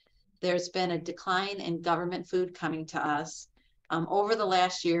 years, there's been a decline in government food coming to us over the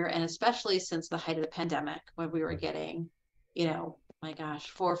last year, and especially since the height of the pandemic, when we were getting, my gosh,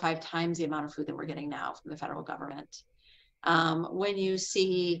 4 or 5 times the amount of food that we're getting now from the federal government. When you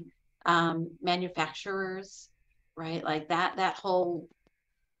see manufacturers, right, like that whole,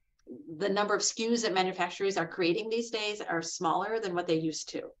 the number of SKUs that manufacturers are creating these days are smaller than what they used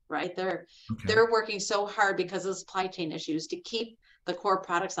to, right? Okay. They're working so hard because of supply chain issues to keep the core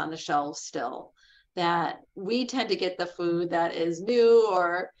products on the shelves still, that we tend to get the food that is new,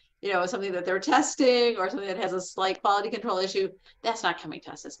 or something that they're testing, or something that has a slight quality control issue. That's not coming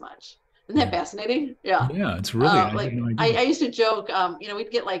to us as much. Isn't that Yeah. fascinating? Yeah. Yeah, it's really, I had Like no idea. I used to joke,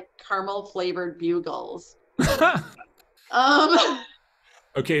 we'd get like caramel flavored bugles. um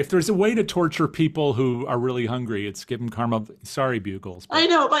Okay, if there's a way to torture people who are really hungry, it's give them caramel. Sorry, bugles, I but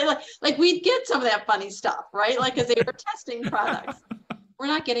know, but like we'd get some of that funny stuff, right? Like, because they were testing products. We're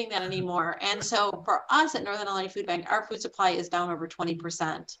not getting that anymore. And so for us at Northern Illinois Food Bank, our food supply is down over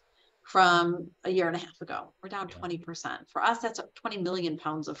 20% from a year and a half ago. We're down 20%. For us, that's 20 million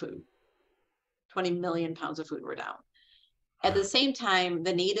pounds of food. 20 million pounds of food we're down. At the same time,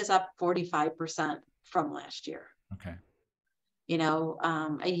 the need is up 45% from last year. okay.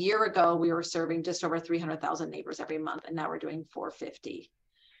 A year ago, we were serving just over 300,000 neighbors every month, and now we're doing 450.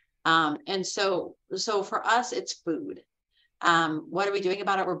 And so for us, it's food. What are we doing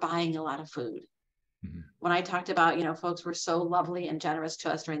about it? We're buying a lot of food. Mhm. When I talked about, folks were so lovely and generous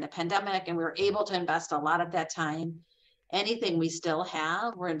to us during the pandemic, and we were able to invest a lot at that time. Anything we still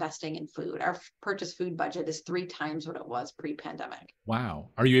have, we're investing in food. Our purchase food budget is 3 times what it was pre-pandemic. Wow.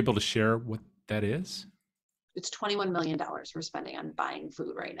 Are you able to share what that is? It's $21 million we're spending on buying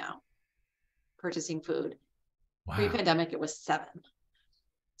food right now, purchasing food. Wow. Pre-pandemic, it was 7.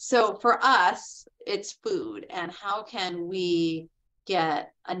 So for us, it's food, and how can we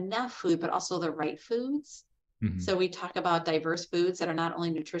get enough food, but also the right foods? Mhm. So we talk about diverse foods that are not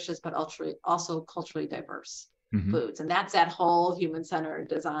only nutritious, but also culturally diverse Mhm. foods. And that's that whole human-centered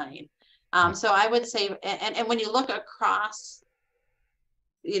design. Yeah. So I would say, and when you look across,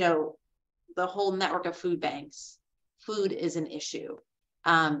 the whole network of food banks, food is an issue.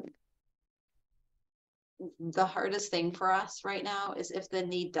 The hardest thing for us right now is if the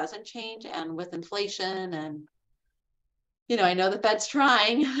need doesn't change, and with inflation, and I know the Fed's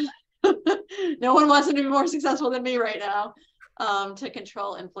trying. No one wants to be more successful than me right now, to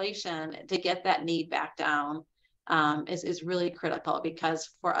control inflation, to get that need back down, is really critical, because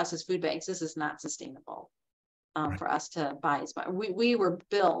for us as food banks, this is not sustainable. Right. For us to buy. We were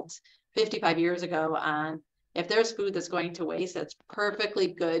built 55 years ago on, if there's food that's going to waste, that's perfectly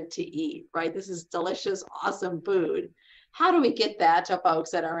good to eat, right? This is delicious, awesome food. How do we get that to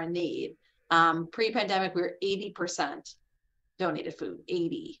folks that are in need? Pre-pandemic, we were 80% donated food,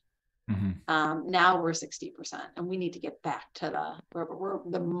 80. Mhm. Now we're 60%, and we need to get back to where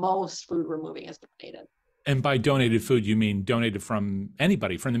the most food we're moving is donated. And by donated food, you mean donated from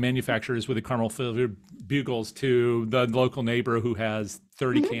anybody, from the manufacturers with the caramel flavored bugles to the local neighbor who has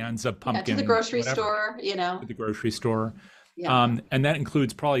 30 Mhm. cans of Yeah, to the pumpkin, grocery whatever, store, to the grocery store. Yeah. And that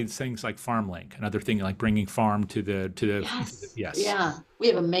includes probably things like FarmLink, another thing like bringing farm to Yes. yes, Yeah. We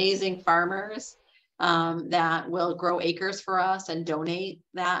have amazing farmers that will grow acres for us and donate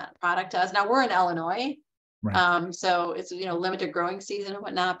that product to us. Now we're in Illinois, right. so it's, limited growing season and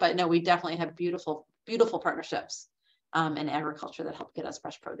whatnot, but no, we definitely have beautiful, beautiful partnerships in agriculture that help get us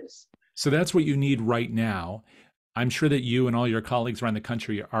fresh produce. So that's what you need right now. I'm sure that you and all your colleagues around the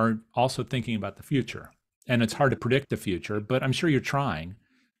country are also thinking about the future. And it's hard to predict the future, but I'm sure you're trying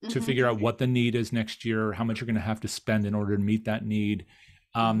to Hmm. figure out what the need is next year, how much you're going to have to spend in order to meet that need,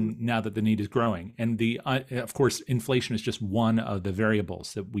 Hmm. now that the need is growing. And of course, inflation is just one of the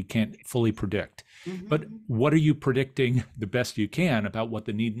variables that we can't fully predict. But Hmm. what are you predicting the best you can about what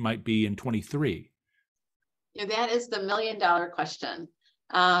the need might be in 23? That is the $1 million question.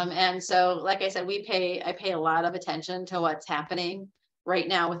 And so, like I said, I pay a lot of attention to what's happening right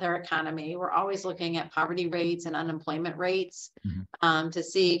now with our economy. We're always looking at poverty rates and unemployment rates Mhm. to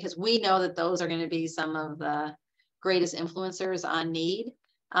see, because we know that those are going to be some of the greatest influencers on need.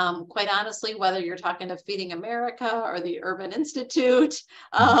 Quite honestly, whether you're talking to Feeding America or the Urban Institute,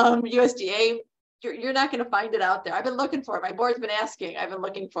 Mhm. USDA, you're not going to find it out there. I've been looking for it. My board's been asking. I've been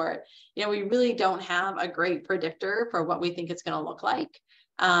looking for it. We really don't have a great predictor for what we think it's going to look like.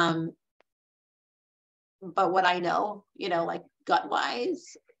 Um, but what I know, like gut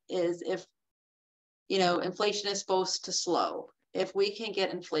wise, is if, inflation is supposed to slow, if we can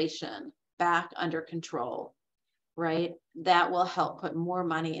get inflation back under control, right, that will help put more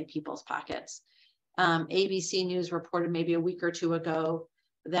money in people's pockets. ABC News reported maybe a week or two ago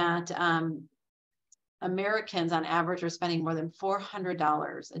that Americans on average are spending more than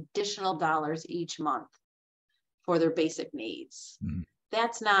 $400 additional dollars each month for their basic needs. Mhm.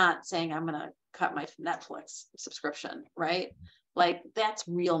 That's not saying I'm going to cut my Netflix subscription, right? Like that's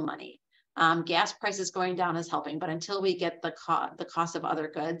real money. Gas prices going down is helping, but until we get the cost of other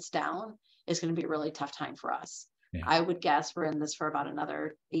goods down, it's going to be a really tough time for us. Yeah. I would guess we're in this for about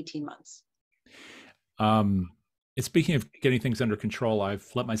another 18 months. And speaking of getting things under control, I've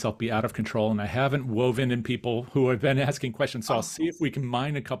let myself be out of control and I haven't woven in people who have been asking questions. So I'll Oh, see if we can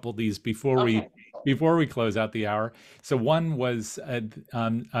mine a couple of these before okay. we close out the hour. So one was an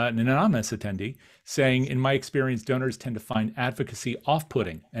anonymous attendee saying, in my experience, donors tend to find advocacy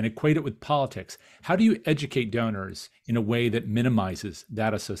off-putting and equate it with politics. How do you educate donors in a way that minimizes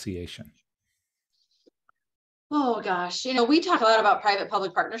that association? Oh gosh, we talk a lot about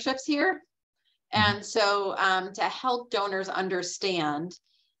private-public partnerships here. Mhm. And so to help donors understand,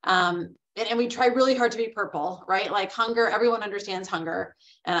 and we try really hard to be purple, right? Like hunger, everyone understands hunger.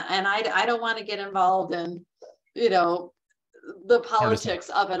 And I don't want to get involved in, the Partisan. politics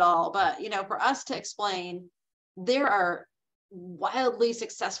of it all. But, for us to explain, there are wildly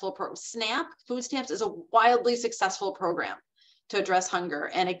successful SNAP, food stamps is a wildly successful program to address hunger.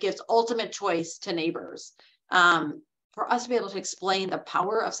 And it gives ultimate choice to neighbors. For us to be able to explain the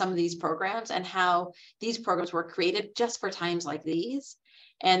power of some of these programs and how these programs were created just for times like these.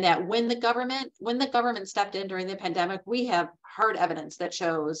 And that when the government stepped in during the pandemic, we have hard evidence that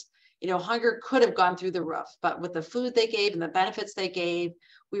shows, hunger could have gone through the roof, but with the food they gave and the benefits they gave,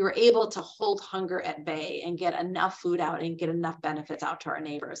 we were able to hold hunger at bay and get enough food out and get enough benefits out to our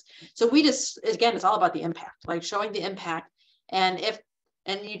neighbors. So we just, again, it's all about the impact, like showing the impact. And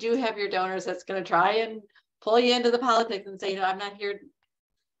you do have your donors that's going to try and pull you into the politics and say, I'm not here.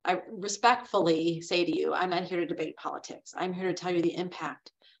 I respectfully say to you, I'm not here to debate politics. I'm here to tell you the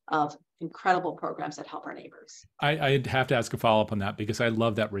impact of incredible programs that help our neighbors. I'd have to ask a follow-up on that because I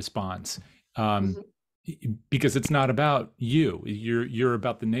love that response. Um, Mhm. because it's not about you. You're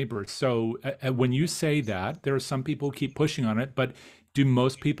about the neighbors. So when you say that, there are some people who keep pushing on it, but do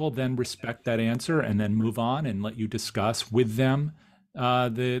most people then respect that answer and then move on and let you discuss with them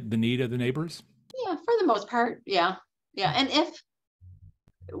the need of the neighbors? Yeah, for the most part. Yeah. Yeah. And if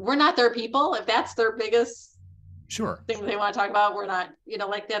we're not their people, if that's their biggest Sure. thing they want to talk about, we're not,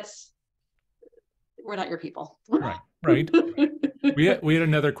 we're not your people. Right. Right. We had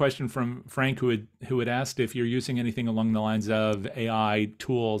another question from Frank who had asked if you're using anything along the lines of AI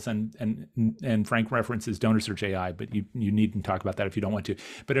tools and Frank references DonorSearch AI, but you needn't talk about that if you don't want to.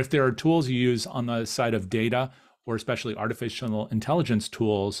 But if there are tools you use on the side of data or especially artificial intelligence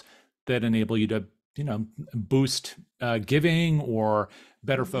tools that enable you to boost giving or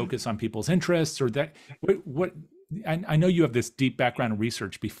better focus on people's interests or that what I know you have this deep background in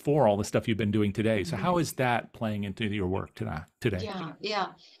research before all the stuff you've been doing today. So how is that playing into your work today? Yeah.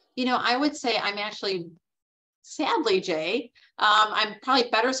 Yeah. I would say I'm actually, sadly, Jay, I'm probably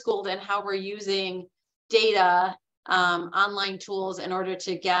better schooled in how we're using data, online tools in order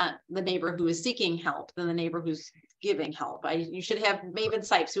to get the neighbor who is seeking help than the neighbor who's giving help. You should have Maven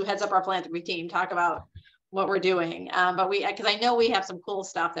Sipes, who heads up our philanthropy team, talk about what we're doing. But because I know we have some cool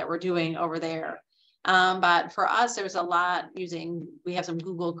stuff that we're doing over there. But for us, there's a lot we have some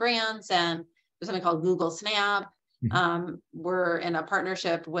Google grants, and there's something called Google Snap. We're in a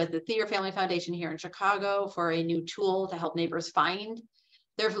partnership with the Thayer Family Foundation here in Chicago for a new tool to help neighbors find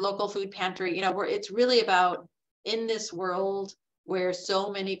their local food pantry. It's really about, in this world where so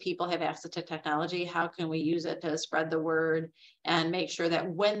many people have access to technology, how can we use it to spread the word and make sure that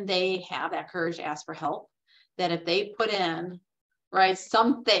when they have that courage to ask for help, that if they put in, right,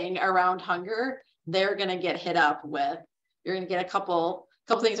 something around hunger, they're going to get hit up with, you're going to get a couple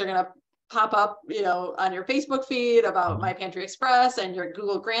things are going to pop up, on your Facebook feed about My Pantry Express, and your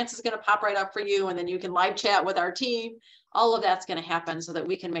Google Grants is going to pop right up for you. And then you can live chat with our team. All of that's going to happen so that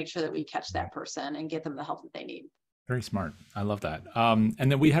we can make sure that we catch that person and get them the help that they need. Very smart. I love that. And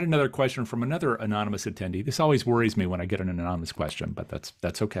then we had another question from another anonymous attendee. This always worries me when I get an anonymous question, but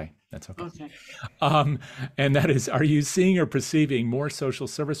that's okay. That's okay. And that is, are you seeing or perceiving more social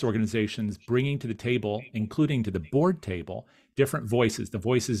service organizations bringing to the table, including to the board table, different voices, the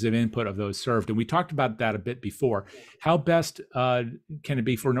voices of input of those served? And we talked about that a bit before. How best can it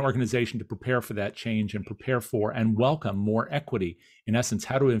be for an organization to prepare for that change and prepare for and welcome more equity? In essence,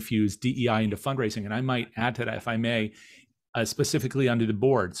 how to infuse DEI into fundraising? And I might add to that, if I may, specifically under the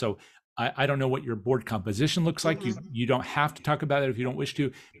board. So I don't know what your board composition looks like. You don't have to talk about it if you don't wish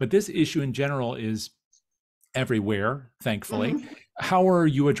to, but this issue in general is everywhere, thankfully. How are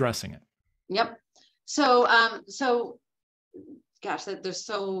you addressing it? Yep. So gosh, there's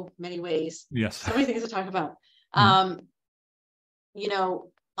so many ways. Yes. So many things to talk about.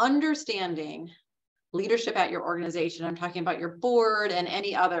 Understanding leadership at your organization. I'm talking about your board and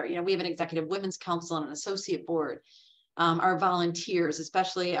any other, we have an executive women's council and an associate board. Our volunteers,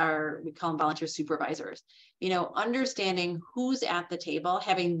 especially we call them volunteer supervisors, understanding who's at the table,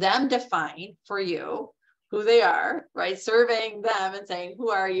 having them define for you who they are, right? Surveying them and saying, who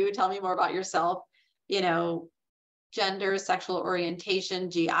are you? Tell me more about yourself, gender, sexual orientation,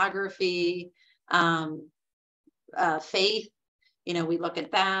 geography, faith, we look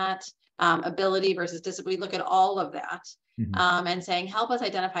at that, ability versus disability, we look at all of that, and saying, help us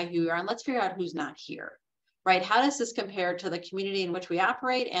identify who you are, and let's figure out who's not here, right? How does this compare to the community in which we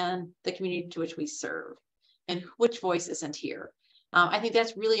operate and the community to which we serve, and which voice isn't here? I think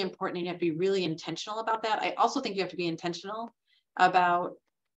that's really important, and you have to be really intentional about that. I also think you have to be intentional about,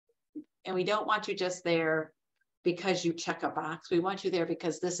 and we don't want you just there because you check a box. We want you there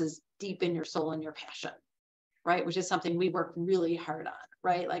because this is deep in your soul and your passion, right? Which is something we work really hard on,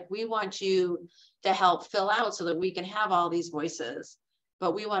 right? Like, we want you to help fill out so that we can have all these voices,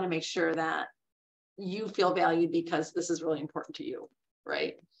 but we want to make sure that you feel valued because this is really important to you,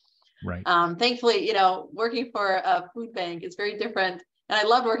 right? Right. Thankfully, working for a food bank is very different. And I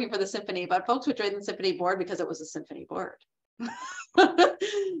loved working for the symphony, but folks would join the symphony board because it was a symphony board. People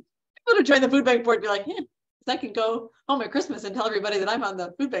would join the food bank board and be like, I can go home at Christmas and tell everybody that I'm on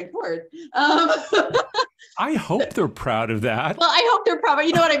the food bank board. I hope they're proud of that. Well, I hope they're proud, but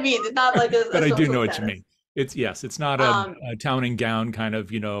you know what I mean? It's not like but I do know what you mean. It's not a town and gown kind of,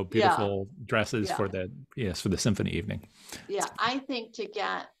 beautiful dresses for the symphony evening. Yeah, I think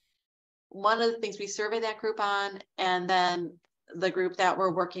one of the things we survey that group on, and then the group that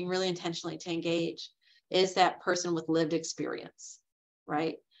we're working really intentionally to engage, is that person with lived experience,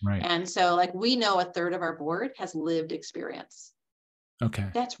 right? Right. And so, we know a third of our board has lived experience. Okay.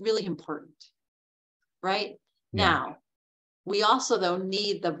 That's really important, right? Yeah. Now, we also, though,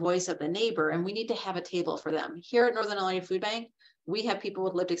 need the voice of the neighbor, and we need to have a table for them. Here at Northern Illinois Food Bank, we have people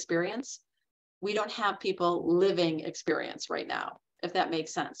with lived experience. We don't have people living experience right now, if that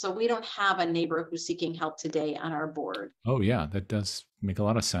makes sense. So we don't have a neighbor who's seeking help today on our board. Oh yeah, that does make a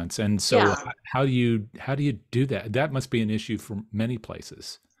lot of sense. And so how do you do that? That must be an issue for many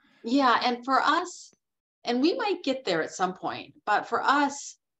places. Yeah, and for us, and we might get there at some point, but for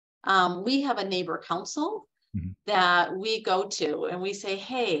us, we have a neighbor council that we go to, and we say,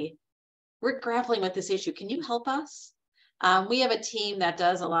 hey, we're grappling with this issue. Can you help us? We have a team that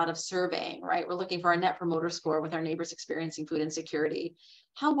does a lot of surveying, right? We're looking for a net promoter score with our neighbors experiencing food insecurity.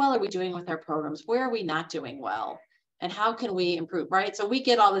 How well are we doing with our programs? Where are we not doing well? And how can we improve, right? So we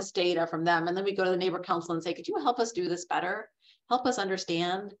get all this data from them, and then we go to the neighbor council and say, could you help us do this better? Help us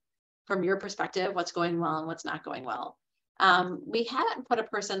understand from your perspective what's going well and what's not going well. We haven't put a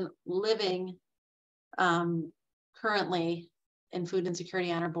person living currently in food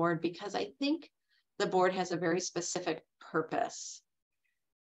insecurity on our board because I think the board has a very specific purpose.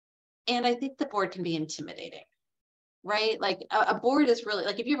 And I think the board can be intimidating, right? Like a board is really,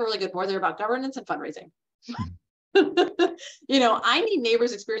 like, if you have a really good board, they're about governance and fundraising. I need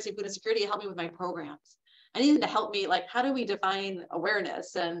neighbors experiencing food insecurity to help me with my programs. I need them to help me, like, how do we define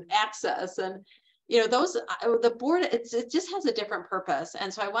awareness and access? And, the board, it just has a different purpose.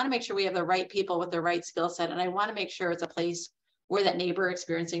 And so I want to make sure we have the right people with the right skill set. And I want to make sure it's a place where that neighbor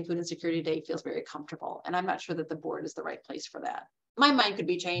experiencing food insecurity today feels very comfortable. And I'm not sure that the board is the right place for that. My mind could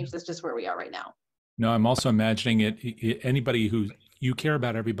be changed. That's just where we are right now. No, I'm also imagining anybody who you care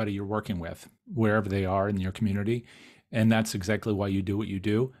about, everybody you're working with, wherever they are in your community. And that's exactly why you do what you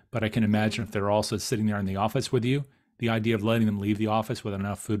do. But I can imagine if they're also sitting there in the office with you, the idea of letting them leave the office with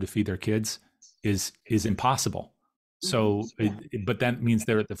enough food to feed their kids is impossible. So, but that means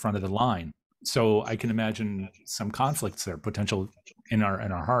they're at the front of the line. So I can imagine some conflicts there, potential in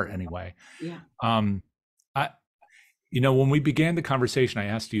our heart anyway. Yeah. When we began the conversation, I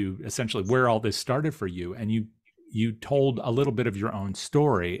asked you essentially where all this started for you, and you told a little bit of your own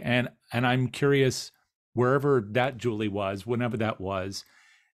story, and I'm curious, wherever that Julie was, whenever that was,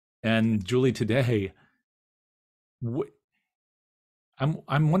 and Julie today,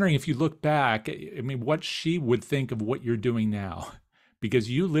 I'm wondering if you look back, I mean, what she would think of what you're doing now, because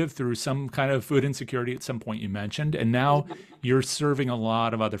you lived through some kind of food insecurity at some point you mentioned, and now you're serving a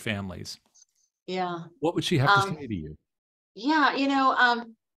lot of other families. Yeah. What would she have to say to you? Yeah,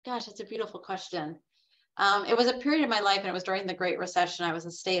 gosh, it's a beautiful question. It was a period of my life, and it was during the Great Recession. I was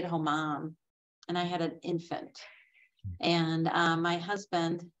a stay-at-home mom, and I had an infant. And my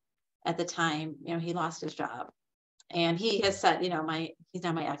husband at the time, he lost his job. And he has said, he's now my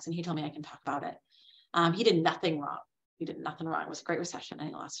ex, and he told me I can talk about it. He did nothing wrong. He did nothing wrong. It was a Great Recession, and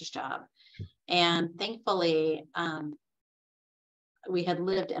he lost his job. And thankfully, we had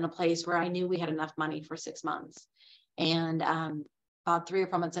lived in a place where I knew we had enough money for 6 months. And about 3 or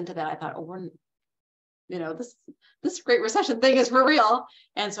 4 months into that, I thought, this Great Recession thing is for real.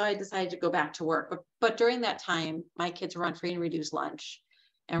 And so I decided to go back to work. But during that time, my kids were on free and reduced lunch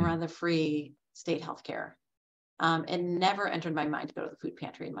and were on the free state health care. It never entered my mind to go to the food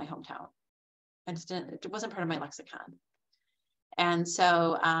pantry in my hometown. It wasn't part of my lexicon. And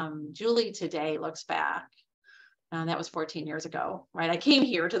so Julie today looks back, and that was 14 years ago, right? I came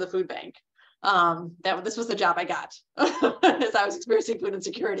here to the food bank. This was the job I got as I was experiencing food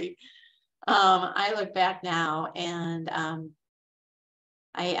insecurity. I look back now, and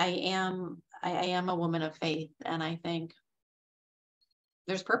I am a woman of faith, and I think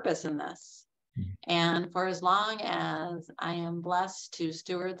there's purpose in this. And for as long as I am blessed to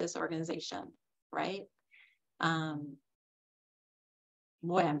steward this organization, right?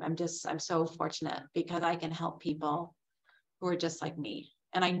 Boy, I'm so fortunate, because I can help people who are just like me.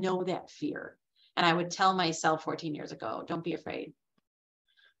 And I know that fear. And I would tell myself 14 years ago, don't be afraid.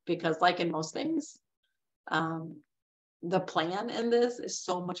 Because like in most things, the plan in this is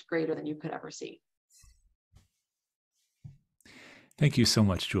so much greater than you could ever see. Thank you so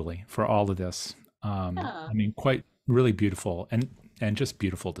much, Julie, for all of this. I mean, quite really beautiful, and just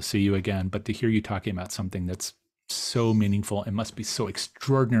beautiful to see you again, but to hear you talking about something that's so meaningful and must be so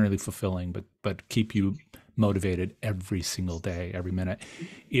extraordinarily fulfilling, but keep you motivated every single day, every minute.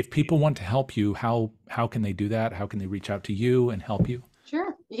 If people want to help you, how can they do that? How can they reach out to you and help you?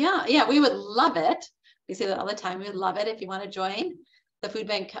 Sure. Yeah, we would love it. We say that all the time. We would love it if you want to join the food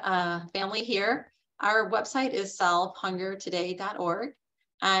bank family here. Our website is solvehungertoday.org,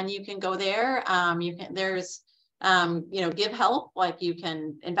 and you can go there. There's give help, like you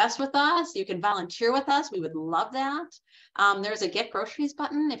can invest with us, you can volunteer with us. We would love that. There's a get groceries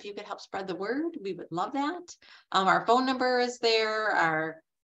button. If you could help spread the word, we would love that. Our phone number is there. Our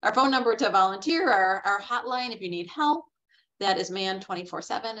phone number to volunteer, our hotline, if you need help, that is manned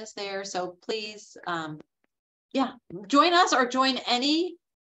 24/7 is there. So please, join us or join any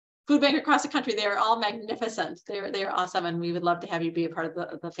food bank across the country. They're all magnificent. They're awesome. And we would love to have you be a part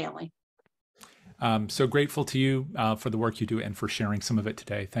of the family. So grateful to you for the work you do and for sharing some of it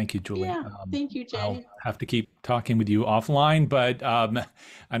today. Thank you, Julie. Yeah, thank you, Jay. I'll have to keep talking with you offline, but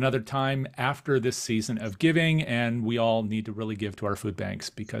another time after this season of giving, and we all need to really give to our food banks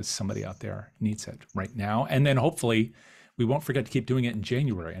because somebody out there needs it right now. And then hopefully we won't forget to keep doing it in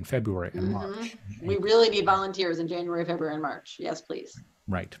January and February and March. We really need volunteers in January, February, and March. Yes, please.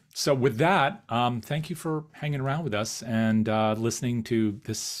 Right. So with that, thank you for hanging around with us and listening to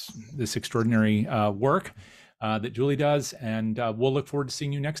this extraordinary work that Julie does. And we'll look forward to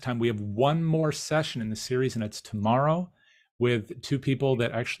seeing you next time. We have one more session in the series, and it's tomorrow with two people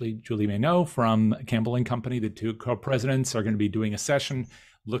that actually Julie may know from Campbell and Company. The two co-presidents are going to be doing a session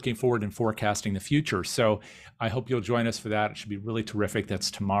looking forward and forecasting the future. So I hope you'll join us for that. It should be really terrific.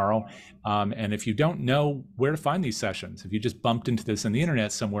 That's tomorrow. And if you don't know where to find these sessions, if you just bumped into this on the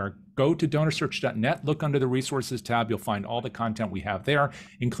internet somewhere, go to donorsearch.net, look under the resources tab. You'll find all the content we have there,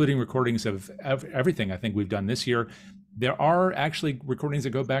 including recordings of everything I think we've done this year. There are actually recordings that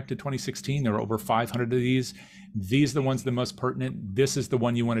go back to 2016. There are over 500 of these. These are the ones the most pertinent. This is the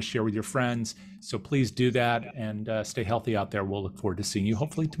one you want to share with your friends. So please do that and stay healthy out there. We'll look forward to seeing you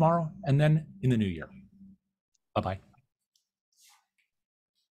hopefully tomorrow and then in the new year. Bye-bye.